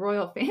of the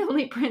royal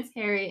family, Prince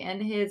Harry,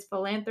 and his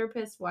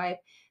philanthropist wife,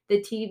 the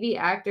TV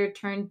actor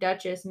turned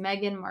Duchess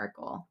Meghan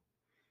Markle.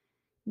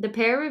 The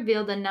pair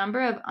revealed a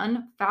number of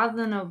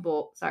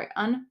unfathomable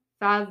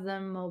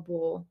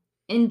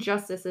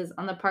injustices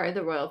on the part of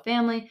the royal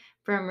family,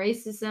 from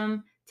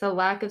racism to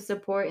lack of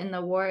support in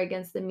the war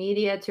against the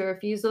media to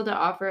refusal to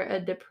offer a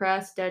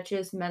depressed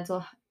Duchess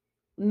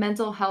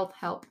mental health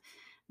help.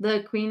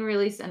 The Queen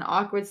released an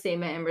awkward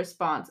statement in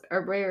response,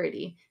 a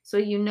rarity. So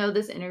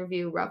this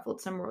interview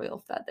ruffled some royal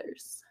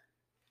feathers.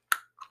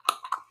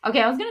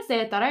 Okay, I was going to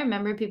say, I thought I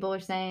remember people were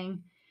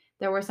saying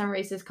there were some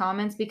racist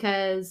comments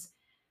because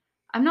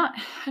I'm not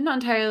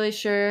entirely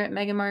sure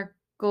Meghan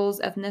Markle's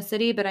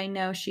ethnicity, but I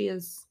know she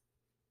is,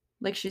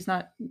 like, she's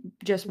not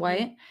just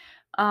white,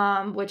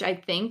 which I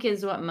think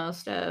is what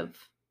most of,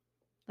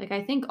 like,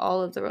 I think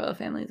all of the royal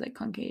family is, like,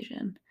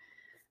 Caucasian.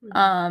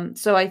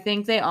 So I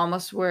think they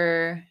almost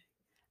were,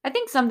 I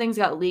think some things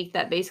got leaked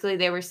that basically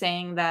they were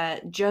saying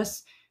that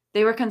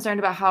they were concerned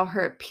about how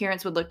her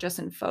appearance would look just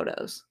in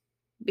photos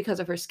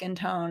because of her skin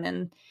tone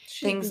and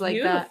things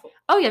like that.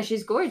 Oh yeah,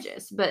 she's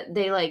gorgeous, but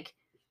they like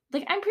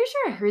I'm pretty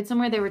sure I heard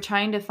somewhere they were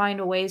trying to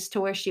find ways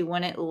to where she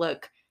wouldn't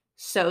look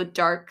so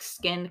dark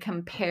skinned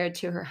compared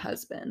to her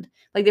husband.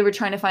 Like they were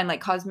trying to find like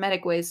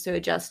cosmetic ways to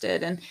adjust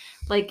it and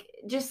like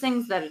just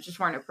things that just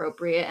weren't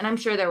appropriate. And I'm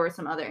sure there were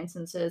some other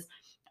instances.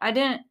 I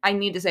didn't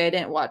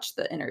watch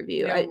the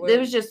interview. Yeah, there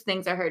was just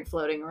things I heard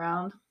floating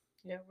around.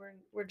 Yeah,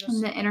 we're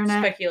just the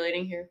internet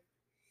speculating here.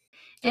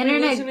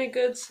 Internet, isn't it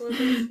good?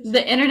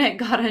 The internet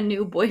got a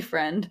new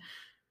boyfriend.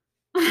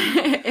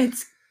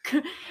 It's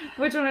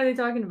which one are they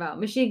talking about?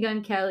 Machine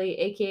Gun Kelly,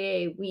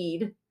 aka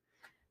Weed.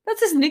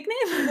 That's his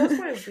nickname. That's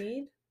my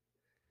weed.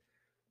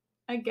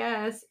 I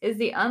guess is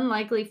the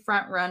unlikely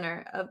front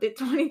runner of the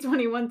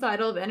 2021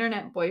 title of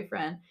Internet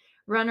Boyfriend.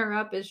 Runner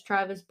up is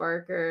Travis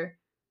Barker,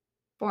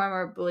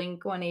 former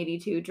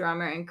Blink-182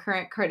 drummer and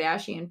current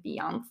Kardashian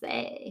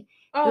fiance.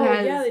 Oh,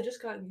 yeah, they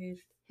just got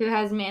engaged. Who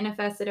has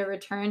manifested a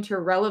return to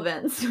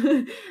relevance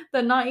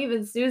that not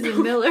even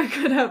Susan Miller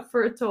could have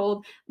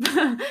foretold.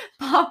 The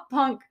pop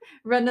punk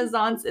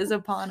renaissance is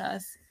upon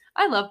us.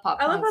 I love pop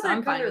punk, so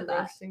I'm fine with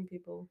that.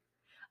 People.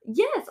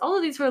 Yes, all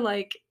of these were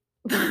like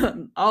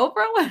Oprah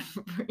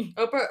Winfrey.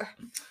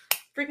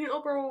 Freaking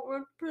Oprah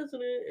went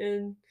president,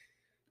 and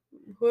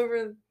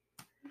whoever.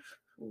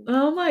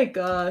 Oh my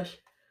gosh.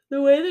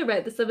 The way they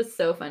write this stuff is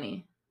so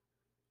funny.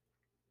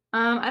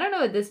 I don't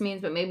know what this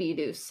means, but maybe you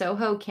do.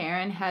 Soho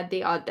Karen had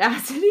the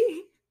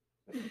audacity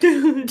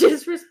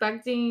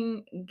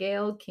disrespecting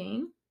Gayle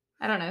King.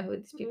 I don't know who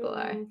these people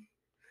are.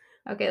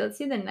 Okay, let's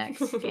see the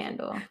next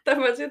scandal. That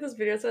reminds me of this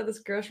video. I saw this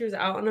girl, she was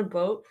out on a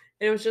boat,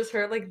 and it was just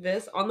her like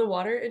this on the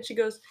water, and she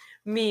goes,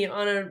 "Me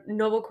on a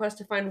noble quest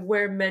to find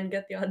where men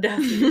get the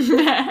audacity."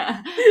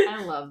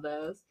 I love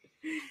those.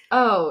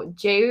 Oh,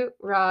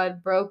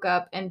 J-Rod broke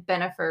up and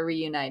Bennifer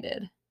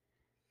reunited.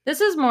 This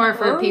is more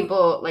for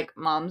people like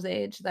mom's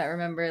age that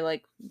remember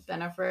like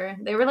Bennifer.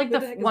 They were like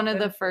one of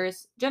the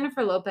first.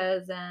 Jennifer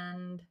Lopez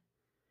and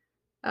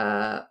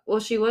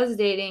she was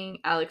dating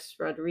Alex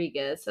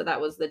Rodriguez, so that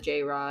was the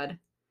J-Rod.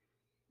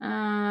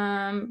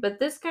 But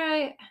this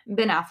guy,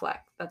 Ben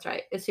Affleck, that's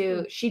right, is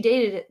who she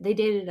dated. They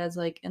dated as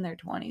like in their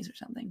 20s or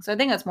something. So I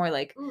think that's more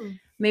like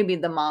maybe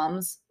the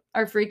moms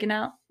are freaking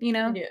out,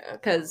 Yeah,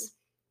 because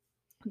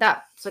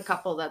that's a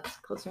couple that's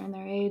closer in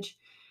their age.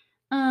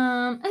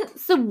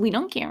 So we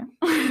don't care.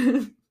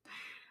 We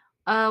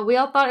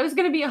all thought it was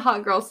gonna be a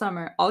hot girl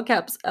summer. All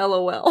caps,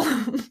 LOL.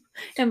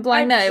 And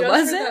blind it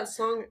wasn't. Heard that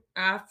song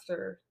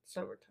after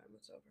summertime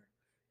was over.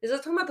 Is that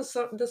talking about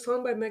the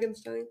song by Megan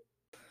Stein?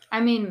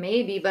 I mean,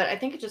 maybe, but I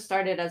think it just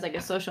started as like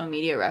a social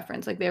media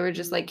reference. Like they were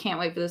just like, can't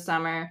wait for the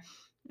summer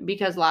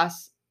because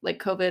last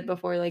like COVID,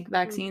 before like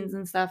vaccines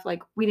and stuff,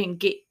 like we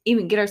didn't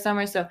even get our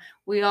summer, so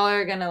we all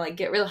are gonna like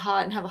get really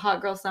hot and have a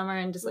hot girl summer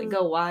and just like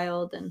go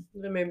wild. And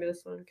then maybe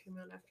this one came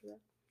out after that.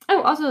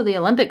 Oh, also the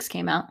Olympics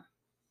came out.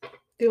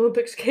 The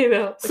Olympics came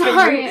out.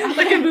 Sorry.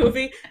 Like a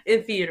movie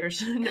in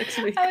theaters next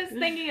week. I was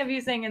thinking of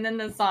you saying, and then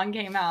the song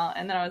came out,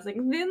 and then I was like,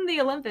 then the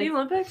Olympics. The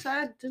Olympics?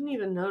 I didn't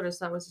even notice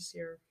that was this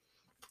year.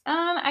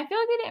 I feel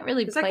like they didn't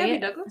really Is play that Gabby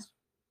it. Douglas?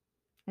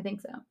 I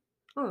think so.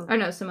 Oh. Or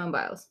no, Simone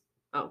Biles.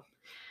 Oh.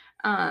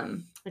 I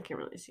can't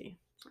really see.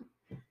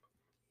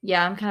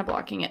 Yeah, I'm kind of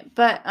blocking it.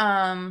 But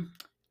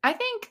I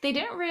think they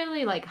didn't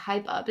really like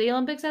hype up the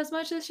Olympics as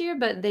much this year,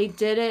 but they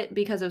did it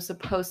because it was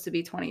supposed to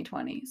be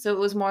 2020. So it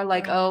was more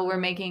like, oh, we're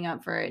making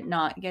up for it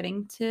not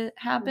getting to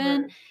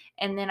happen. Right.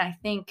 And then I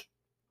think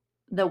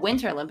the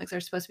Winter Olympics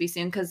are supposed to be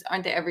soon, because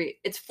aren't they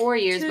it's 4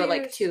 years, but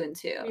like 2 and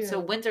 2. Yeah. So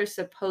winter's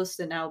supposed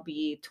to now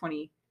be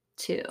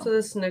 22. So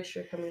this is next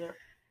year coming up.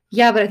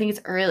 Yeah, but I think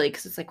it's early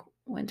because it's like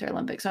Winter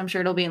Olympics. So I'm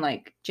sure it'll be in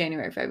like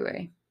January,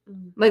 February.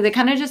 Like they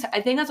kind of just,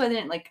 I think that's why they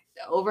didn't like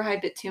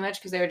overhype it too much,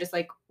 because they were just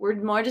like, we're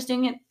more just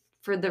doing it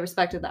for the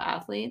respect of the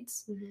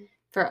athletes.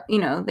 For,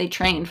 they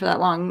trained for that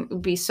long. It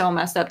would be so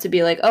messed up to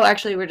be like, oh,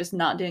 actually we're just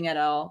not doing it at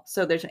all,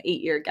 so there's an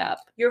 8-year gap.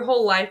 Your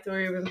whole life that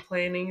we've been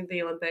planning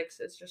the Olympics,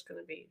 it's just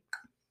gonna be.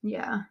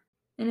 Yeah.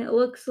 And it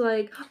looks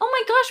like, oh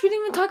my gosh, we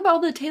didn't even talk about all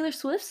the Taylor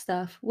Swift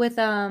stuff with she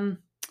came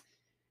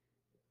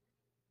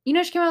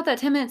out with that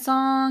 10-minute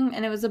song,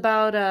 and it was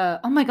about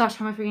oh my gosh,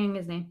 how am I forgetting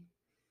his name?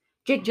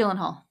 Jake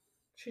Gyllenhaal.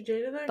 She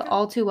dated that the guy?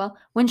 All Too Well,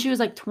 when she was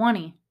like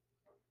 20.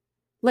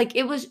 Like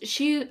it was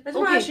That's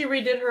why she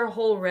redid her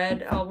whole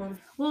Red album.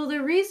 Well,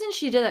 the reason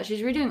she did that,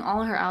 she's redoing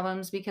all her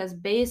albums because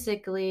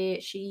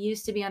basically she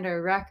used to be under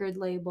a record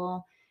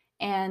label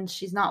and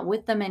she's not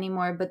with them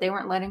anymore, but they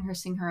weren't letting her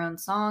sing her own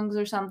songs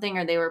or something,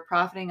 or they were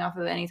profiting off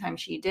of any time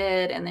she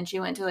did. And then she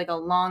went to like a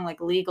long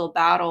like legal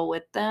battle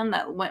with them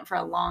that went for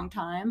a long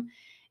time,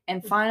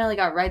 and finally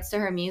got rights to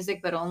her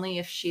music, but only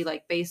if she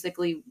like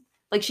basically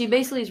she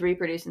is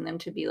reproducing them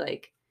to be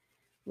like,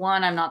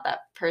 one, I'm not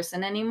that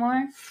person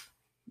anymore,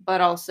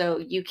 but also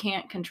you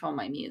can't control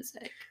my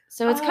music.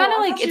 So it's kind of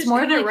like, it's more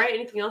gonna write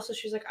anything else. So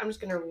she's like, I'm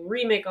just gonna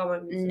remake all my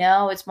music.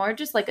 No, it's more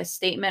just like a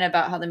statement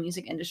about how the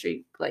music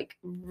industry like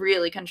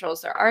really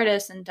controls their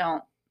artists and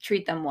don't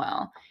treat them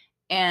well.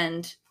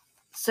 And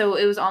so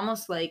it was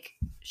almost like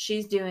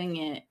she's doing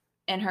it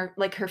and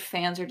her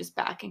fans are just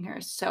backing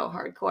her so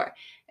hardcore.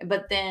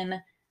 But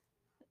then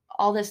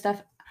all this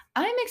stuff,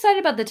 I'm excited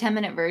about the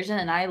 10-minute version,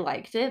 and I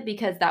liked it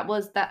because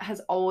that has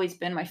always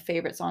been my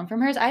favorite song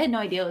from hers. I had no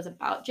idea it was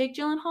about Jake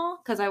Gyllenhaal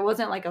because I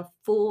wasn't like I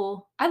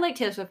liked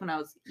Taylor Swift when I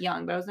was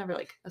young, but I was never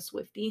like a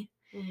Swiftie.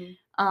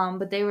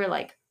 But they were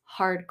like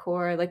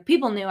hardcore, like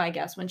people knew, I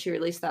guess, when she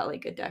released that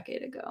like a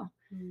decade ago.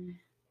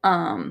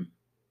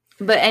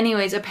 But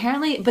anyways,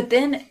 apparently, but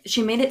then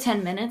she made it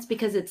 10 minutes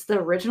because it's the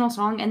original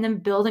song, and then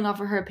building off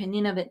of her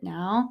opinion of it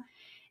now,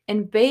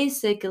 and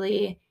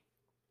basically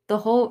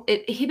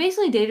he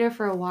basically dated her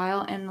for a while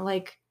and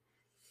like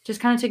just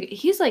kind of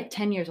he's like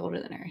 10 years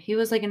older than her. He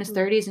was like in his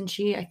 30s and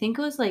she, I think,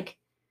 was like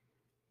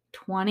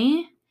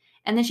 20.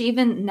 And then she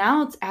even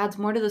now adds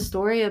more to the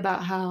story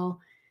about how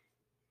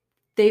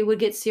they would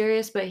get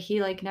serious, but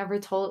he like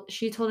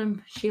she told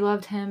him she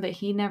loved him, but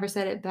he never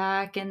said it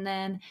back. And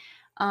then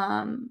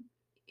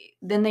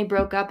they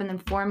broke up, and then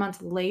 4 months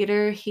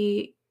later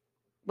he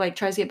like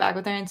tries to get back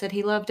with her and said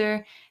he loved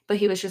her, but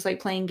he was just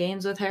like playing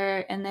games with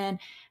her. And then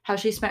how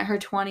she spent her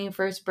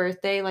 21st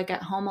birthday like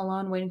at home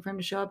alone waiting for him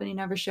to show up, and he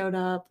never showed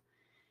up.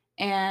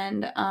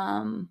 And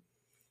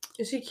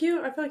is he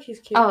cute? I feel like he's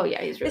cute. Oh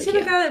yeah, he's really cute.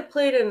 Is he the guy that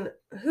played in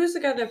who's the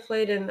guy that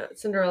played in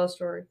Cinderella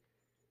Story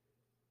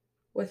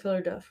with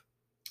Hilary Duff?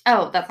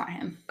 Oh, that's not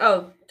him.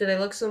 Oh, do they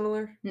look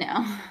similar?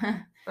 No.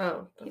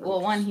 Oh.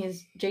 Well, one,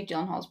 he's Jake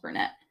Gyllenhaal's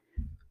brunette.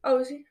 Oh,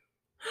 is he?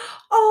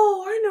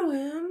 Oh, I know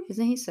him.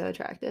 Isn't he so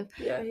attractive?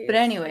 Yeah, but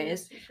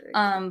anyways,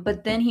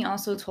 but then he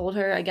also told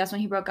her, I guess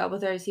when he broke up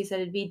with her, he said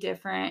it'd be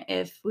different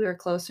if we were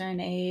closer in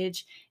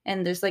age,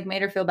 and just like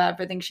made her feel bad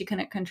for things she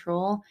couldn't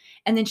control.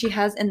 And then she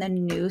has, in the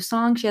new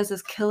song, she has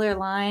this killer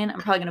line. I'm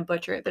probably gonna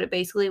butcher it, but it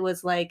basically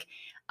was like,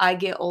 I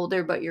get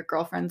older, but your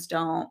girlfriends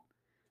don't.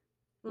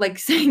 Like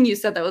saying you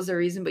said that was the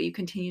reason, but you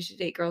continue to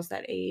date girls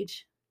that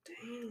age.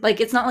 Like,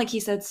 it's not like he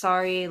said,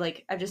 sorry,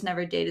 like, I've just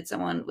never dated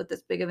someone with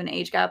this big of an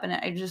age gap, and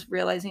I'm just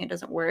realizing it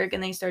doesn't work.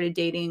 And then he started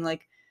dating,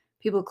 like,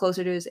 people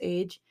closer to his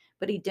age,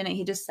 but he didn't.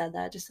 He just said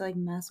that just to, like,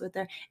 mess with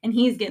her. And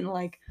he's getting,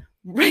 like,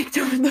 raked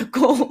over the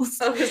coals.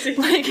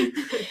 Like,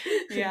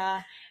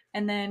 yeah.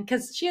 And then,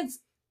 because she had,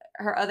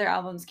 her other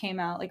albums came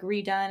out, like,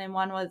 redone, and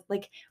one was,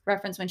 like,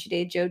 referenced when she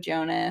dated Joe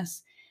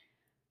Jonas,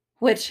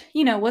 which,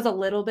 was a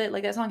little bit,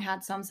 like, that song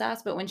had some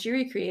sass, but when she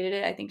recreated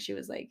it, I think she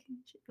was, like,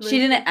 she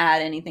didn't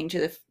add anything to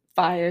the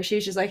fire. She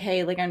was just like,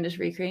 hey, like, I'm just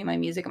recreating my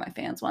music and my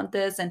fans want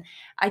this. And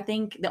I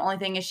think the only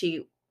thing is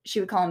she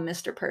would call him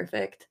Mr.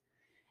 Perfect.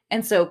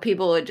 And so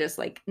people would just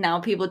like, now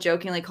people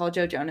jokingly call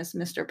Joe Jonas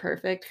Mr.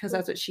 Perfect because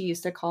that's what she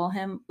used to call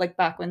him, like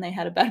back when they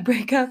had a bad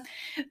breakup.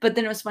 But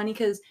then it was funny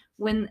because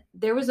when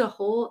there was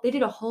they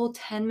did a whole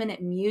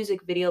 10-minute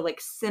music video, like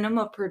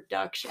cinema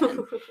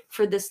production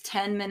for this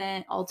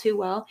 10-minute All Too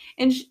Well.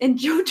 And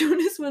Joe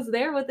Jonas was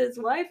there with his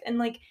wife, and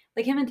like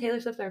him and Taylor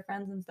Swift are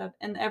friends and stuff.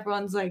 And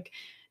everyone's like,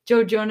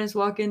 Joe Jonas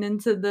walking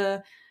into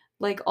the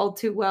like All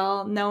Too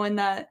Well, knowing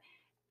that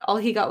all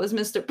he got was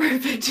Mr.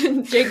 Perfect,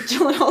 and Jake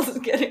Gyllenhaal is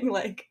getting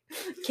like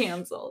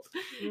canceled.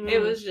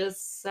 It was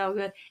just so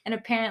good. And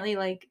apparently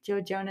like Joe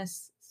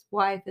Jonas'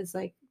 wife is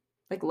like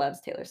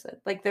loves Taylor Swift.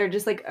 Like they're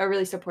just like a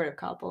really supportive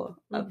couple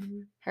of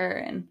her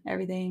and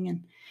everything.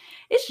 And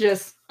it's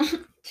just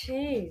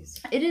jeez.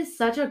 It is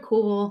such a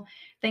cool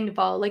thing to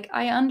follow. Like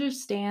I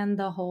understand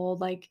the whole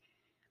like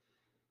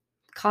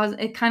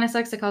it kind of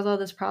sucks to cause all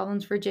this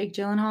problems for Jake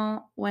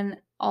Gyllenhaal when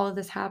all of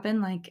this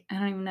happened, like I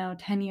don't even know,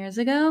 10 years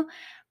ago.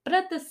 But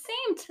at the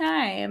same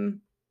time,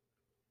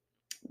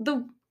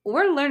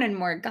 we're learning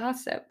more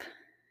gossip.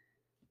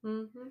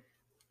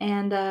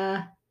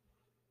 And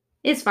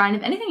it's fine.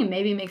 If anything, it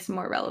maybe makes it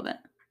more relevant,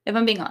 if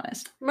I'm being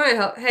honest. Might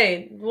help.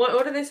 Hey,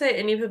 what do they say?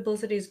 Any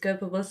publicity is good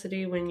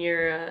publicity when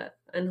you're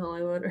in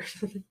Hollywood or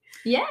something?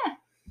 Yeah.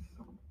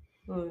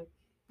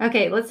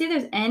 Okay, let's see if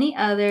there's any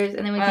others,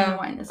 and then we can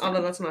wind this down.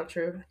 Although that's not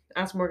true.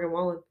 Ask Morgan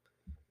Wallen.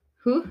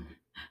 Who?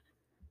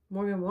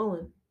 Morgan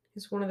Wallen.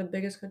 He's one of the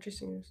biggest country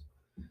singers.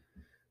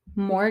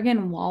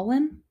 Morgan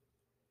Wallen?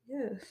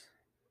 Yes.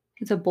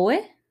 It's a boy?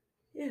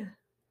 Yeah.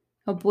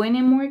 A boy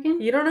named Morgan?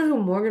 You don't know who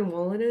Morgan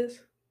Wallen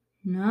is?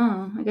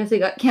 No. I guess he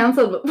got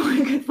canceled before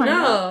I could find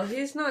out. No,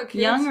 he's not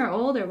canceled. Young or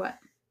old or what?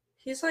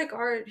 He's like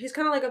he's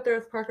kind of like up there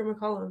with Parker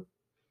McCollum.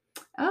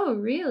 Oh,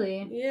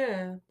 really?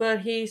 Yeah. But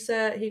he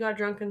said he got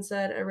drunk and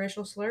said a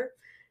racial slur,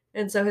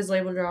 and so his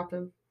label dropped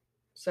him.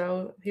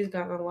 So he's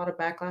gotten a lot of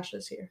backlash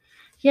this year.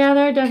 Yeah,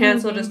 they're definitely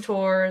canceled his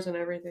tours and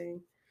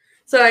everything.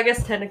 So I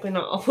guess technically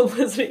not all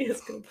publicity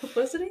is good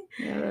publicity.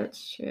 Yeah,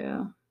 that's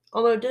true.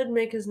 Although it did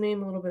make his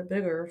name a little bit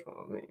bigger,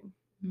 so I mean.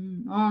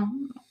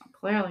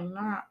 Clearly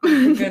not. For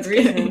good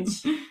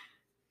reasons.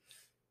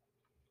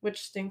 Which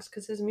stinks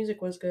because his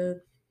music was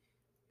good.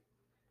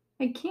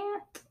 I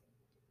can't.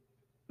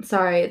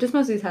 Sorry, just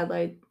most of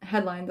these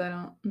headlines I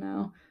don't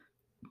know.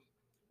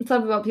 Let's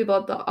talk about people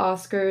at the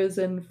Oscars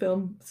and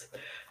films.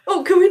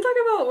 Oh, can we talk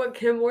about what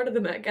Kim wore to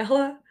the Met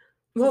Gala?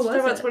 What was it?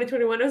 About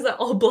 2021. It was that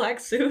all black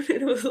suit.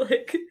 It was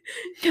like,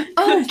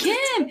 oh,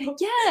 Kim!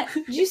 Yeah,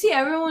 did you see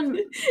everyone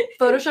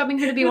photoshopping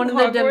her to be one of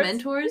the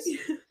Dementors?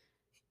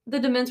 The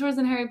Dementors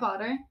in Harry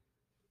Potter. And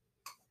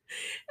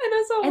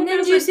I saw. And then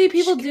did you see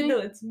people doing? No,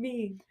 it's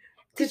me.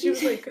 Did you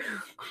like?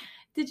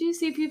 Did you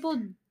see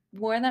people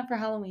wearing that for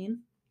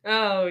Halloween?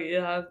 Oh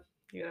yeah.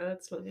 Yeah,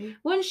 that's funny.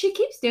 When she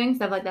keeps doing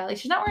stuff like that, like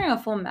she's not wearing a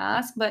full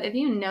mask, but if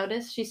you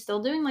notice, she's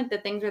still doing like the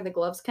things where the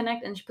gloves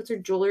connect, and she puts her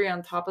jewelry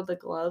on top of the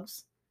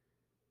gloves.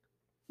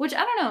 Which,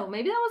 I don't know,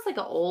 maybe that was like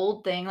an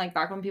old thing, like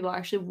back when people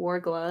actually wore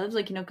gloves,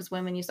 like, you know, because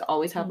women used to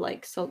always have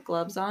like silk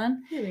gloves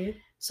on. Maybe.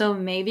 So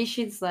maybe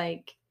she's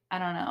like, I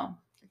don't know.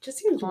 It just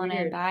seems pulling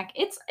weird. it back.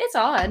 It's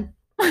odd.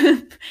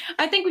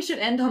 I think we should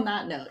end on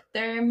that note.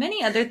 There are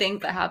many other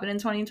things that happened in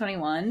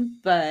 2021,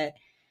 but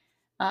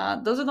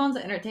those are the ones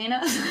that entertain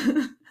us.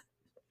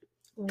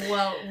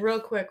 Well, real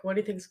quick, what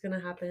do you think is going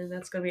to happen?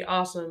 That's going to be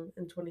awesome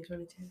in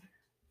 2022.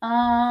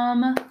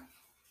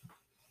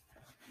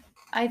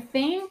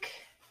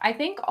 I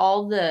think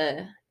all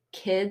the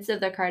kids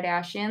of the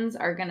Kardashians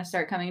are going to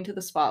start coming to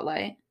the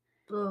spotlight.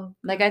 Oh.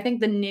 Like, I think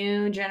the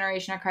new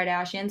generation of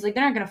Kardashians, like,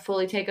 they're not going to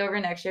fully take over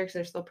next year because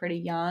they're still pretty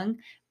young.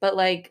 But,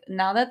 like,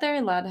 now that they're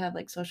allowed to have,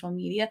 like, social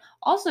media.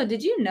 Also,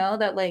 did you know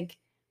that, like,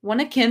 one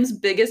of Kim's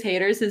biggest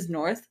haters is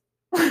North?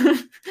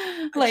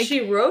 Like,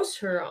 she roasts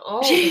her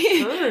all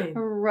the time.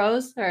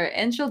 Roasts her.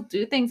 And she'll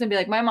do things and be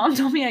like, my mom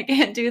told me I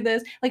can't do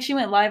this. Like, she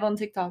went live on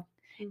TikTok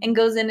and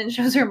goes in and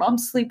shows her mom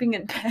sleeping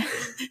in bed.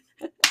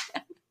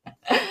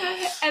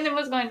 And then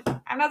was going,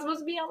 I'm not supposed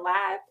to be on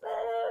live.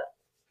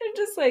 They're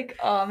just like,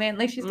 oh man,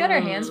 like she's got her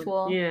hands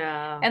full.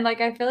 Yeah. And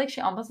like I feel like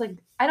she almost like,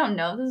 I don't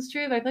know if this is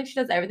true, but I feel like she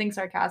does everything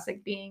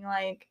sarcastic, being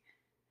like,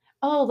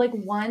 oh, like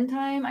one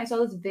time I saw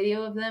this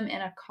video of them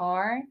in a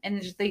car,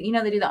 and just they, you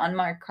know, they do the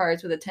unmarked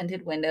cars with the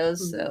tinted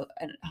windows, so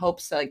I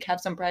hope so, like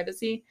have some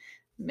privacy,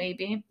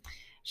 maybe.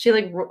 She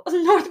like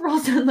North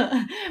rolls down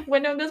the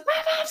window and goes,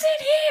 my mom's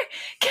in here,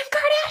 Kim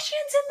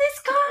Kardashian's in this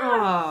car.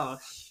 Oh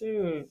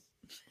shoot.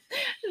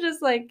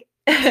 Just like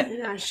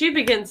yeah, she'd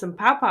be getting some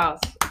pow-pows.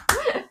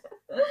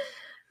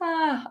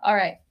 All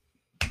right.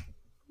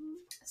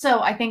 So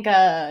I think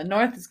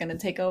North is gonna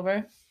take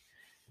over.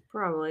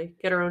 Probably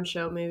get her own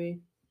show, maybe.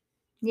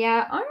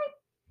 Yeah,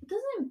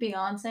 doesn't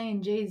Beyonce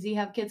and Jay-Z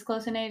have kids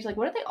close in age? Like,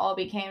 what if they all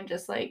became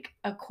just like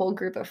a cool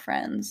group of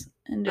friends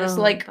and just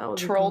like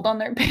trolled on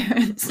their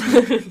parents?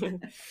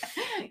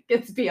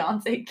 Gets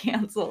Beyonce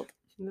canceled.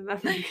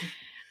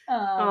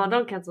 Oh,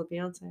 don't cancel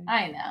Beyonce.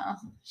 I know.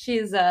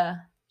 She's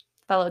a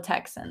fellow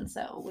Texan,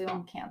 so we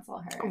won't cancel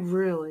her.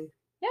 Really?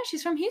 Yeah,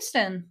 she's from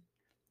Houston.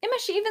 Emma,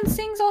 she even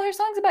sings all her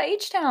songs about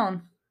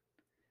H-Town.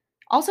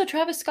 Also,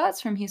 Travis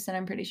Scott's from Houston,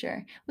 I'm pretty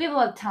sure. We have a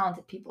lot of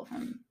talented people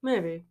from.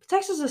 Maybe.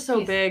 Texas is so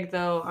Houston. big,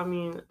 though. I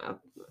mean, Well,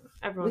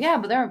 everyone's. yeah,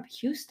 but they're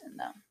Houston,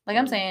 though. Like,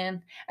 I'm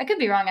saying, I could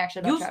be wrong,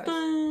 actually, about Travis.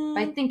 Houston.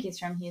 But I think he's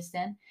from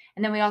Houston.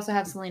 And then we also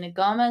have Selena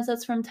Gomez,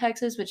 that's from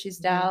Texas, but she's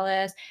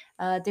Dallas.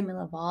 Demi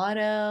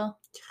Lovato.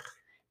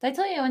 Did I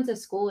tell you I went to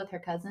school with her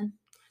cousin?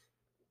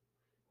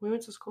 We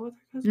went to school with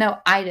her cousin? No,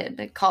 I did,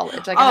 at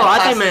college. Like, I thought you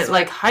classes meant, with-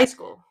 like, high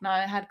school. No,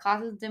 I had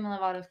classes with Demi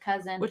Lovato's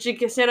cousin. Would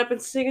you stand up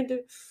and sing and do?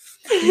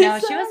 No,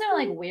 she wasn't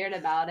like weird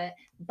about it,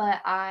 but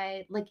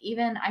I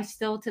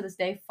still to this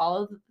day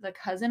follow the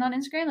cousin on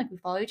Instagram. Like we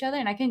follow each other,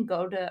 and I can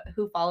go to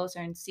who follows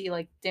her and see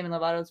like Demi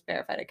Lovato's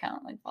verified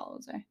account like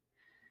follows her.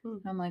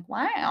 And I'm like,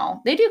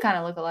 wow, they do kind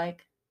of look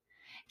alike.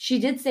 She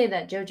did say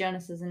that Joe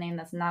Jonas is a name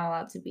that's not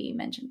allowed to be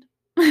mentioned.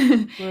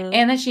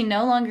 And that she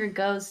no longer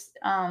goes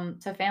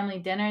to family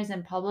dinners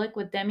in public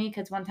with Demi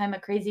because one time a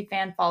crazy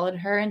fan followed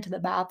her into the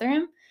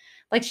bathroom.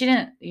 Like she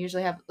didn't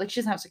usually have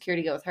she doesn't have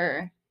security go with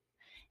her.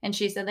 And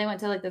she said they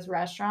went to like this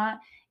restaurant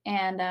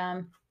and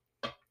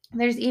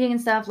they're just eating and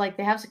stuff. Like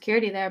they have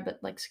security there, but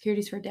like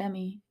security's for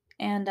Demi.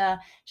 And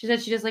she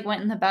said she just like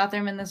went in the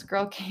bathroom and this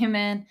girl came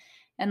in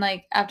and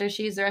like after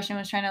she used the restroom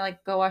was trying to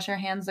like go wash her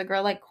hands, the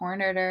girl like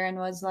cornered her and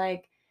was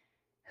like,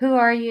 "Who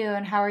are you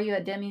and how are you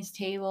at Demi's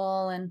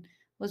table?" And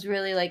was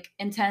really like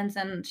intense.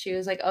 And she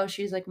was like, "Oh,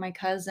 she's like my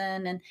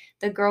cousin." And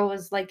the girl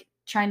was like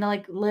trying to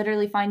like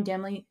literally find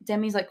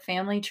Demi's like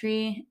family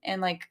tree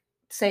and like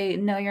say,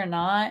 "No, you're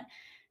not."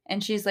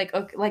 And she's like,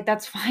 "Okay, like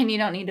that's fine. You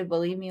don't need to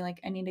believe me. Like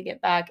I need to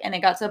get back." And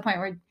it got to the point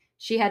where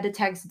she had to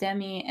text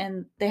Demi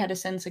and they had to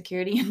send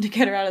security in to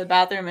get her out of the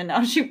bathroom. And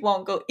now she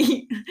won't go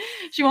eat.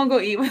 She won't go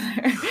eat with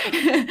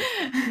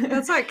her.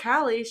 That's like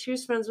Callie. She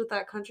was friends with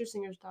that country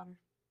singer's daughter.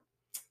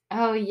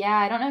 Oh, yeah.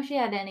 I don't know if she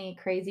had any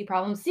crazy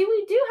problems. See,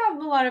 we do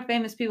have a lot of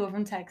famous people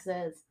from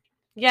Texas.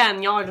 Yeah,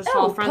 and y'all are just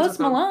all friends with Post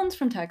them. Malone's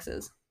from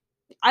Texas.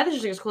 I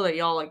just think it's cool that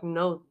y'all, like,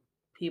 know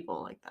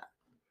people like that.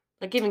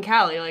 Like, even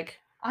Callie, like...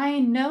 I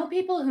know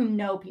people who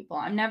know people.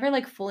 I'm never,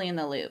 like, fully in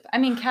the loop. I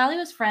mean, Callie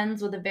was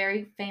friends with a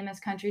very famous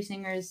country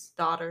singer's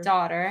daughter.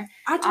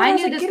 I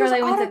knew this girl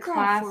I went to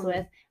class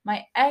with.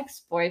 My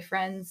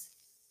ex-boyfriend's,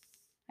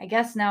 I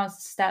guess now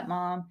it's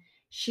stepmom.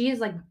 She is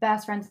like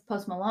best friends with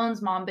Post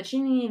Malone's mom, but she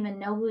didn't even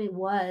know who he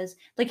was.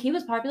 Like he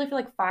was popular for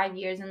like 5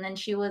 years, and then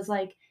she was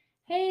like,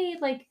 "Hey,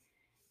 like,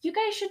 you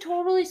guys should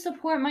totally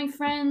support my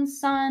friend's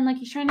son. Like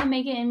he's trying to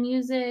make it in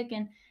music,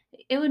 and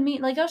it would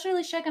mean like y'all should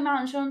really check him out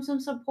and show him some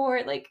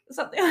support, like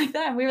something like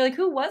that." And we were like,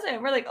 "Who was it?"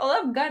 And we're like,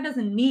 "Oh, that guy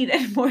doesn't need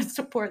any more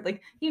support.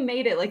 Like he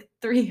made it like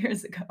 3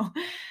 years ago."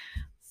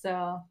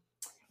 So,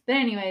 but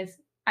anyways,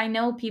 I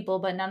know people,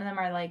 but none of them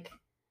are like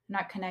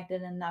not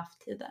connected enough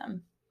to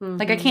them. Mm-hmm.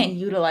 Like I can't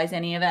utilize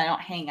any of it. I don't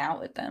hang out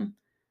with them.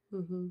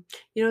 Mm-hmm.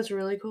 You know what's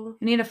really cool?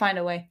 We need to find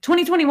a way.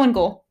 2021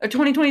 goal or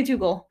 2022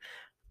 goal.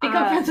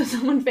 Become friends with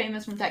someone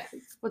famous from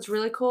Texas. What's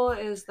really cool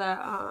is that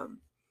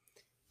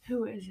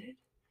who is it?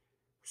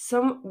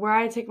 Where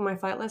I take my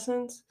flight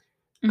lessons.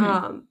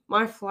 Mm-hmm.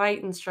 My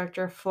flight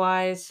instructor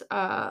flies.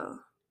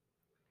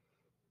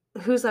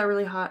 Who's that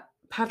really hot?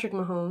 Patrick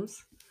Mahomes.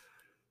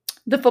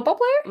 The football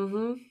player?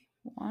 Mm-hmm.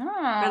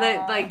 Wow. Or they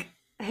like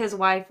his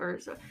wife or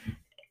so.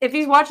 If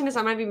he's watching this,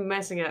 I might be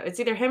messing it up. It's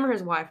either him or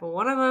his wife. But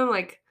one of them,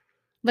 like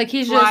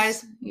he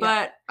flies. Just,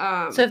 yeah.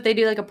 But so if they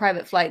do like a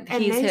private flight,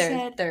 he's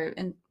here. They're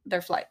in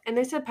their flight. And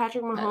they said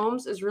Patrick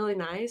Mahomes is really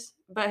nice,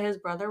 but his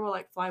brother will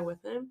like fly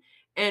with him,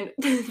 and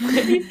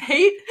they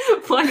hate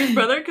flying his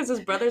brother because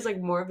his brother's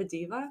like more of a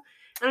diva.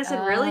 And I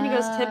said, really? And he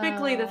goes,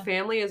 typically the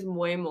family is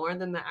way more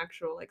than the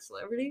actual like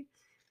celebrity.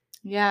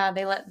 Yeah,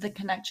 they let the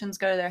connections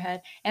go to their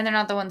head, and they're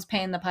not the ones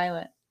paying the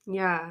pilot.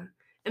 Yeah.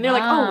 And they're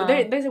like, oh,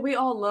 they said we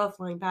all love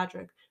flying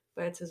Patrick,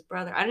 but it's his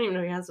brother. I didn't even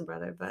know he has a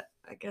brother, but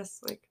I guess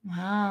like.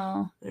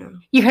 Wow. Yeah.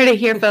 You heard it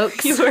here,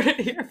 folks. You heard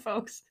it here,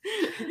 folks.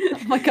 Oh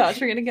my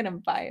gosh, we're gonna get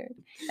him fired.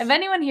 If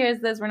anyone hears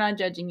this, we're not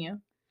judging you.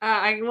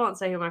 I won't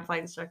say who my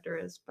flight instructor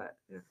is, but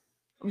yeah.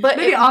 But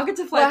maybe I'll get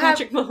to fly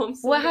Patrick Mahomes.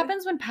 What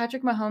happens when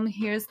Patrick Mahomes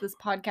hears this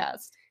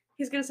podcast?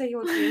 He's gonna say he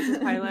wants to use his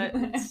pilot.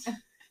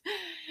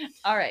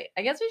 All right,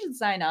 I guess we should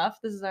sign off.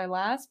 This is our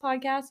last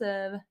podcast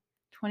of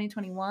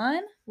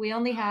 2021. We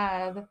only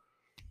have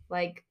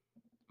like,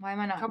 why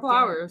am I not? A couple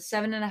hours.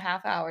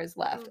 7.5 hours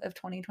left of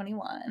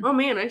 2021. Oh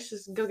man, I should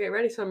just go get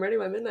ready so I'm ready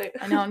by midnight.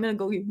 I know, I'm gonna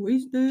go get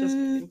wasted. Just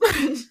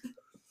kidding.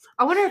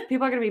 I wonder if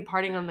people are gonna be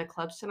partying on the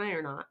clubs tonight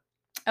or not.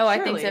 Oh, surely.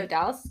 I think so.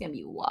 Dallas is gonna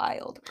be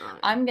wild.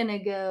 I'm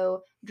gonna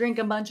go drink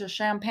a bunch of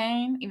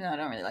champagne, even though I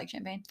don't really like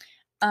champagne.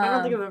 I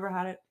don't think I've ever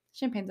had it.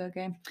 Champagne's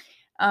okay.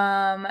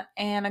 And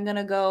I'm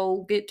gonna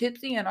go get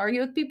tipsy and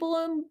argue with people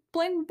and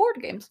playing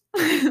board games.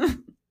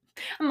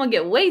 I'm gonna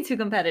get way too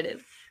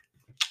competitive.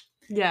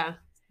 Yeah,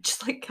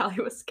 just like Callie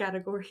with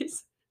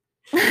categories.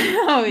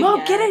 Oh, Mom,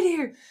 yeah. Get in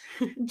here.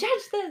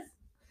 Judge this.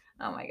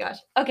 Oh my gosh.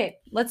 Okay,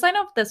 let's sign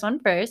off this one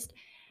first.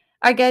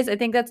 All right, guys, I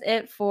think that's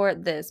it for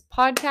this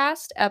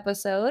podcast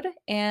episode.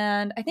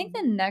 And I think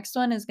the next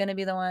one is going to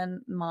be the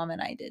one Mom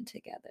and I did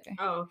together.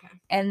 Oh, okay.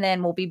 And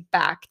then we'll be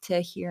back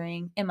to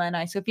hearing Emma and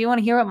I. So if you want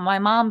to hear what my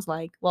mom's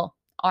like, well,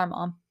 our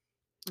mom,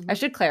 I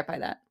should clarify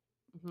that.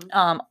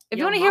 Mhm. If you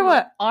Yo want to hear mama.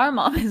 what our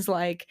mom is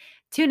like,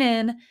 tune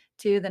in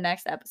to the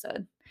next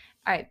episode.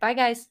 All right, bye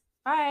guys.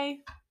 Bye.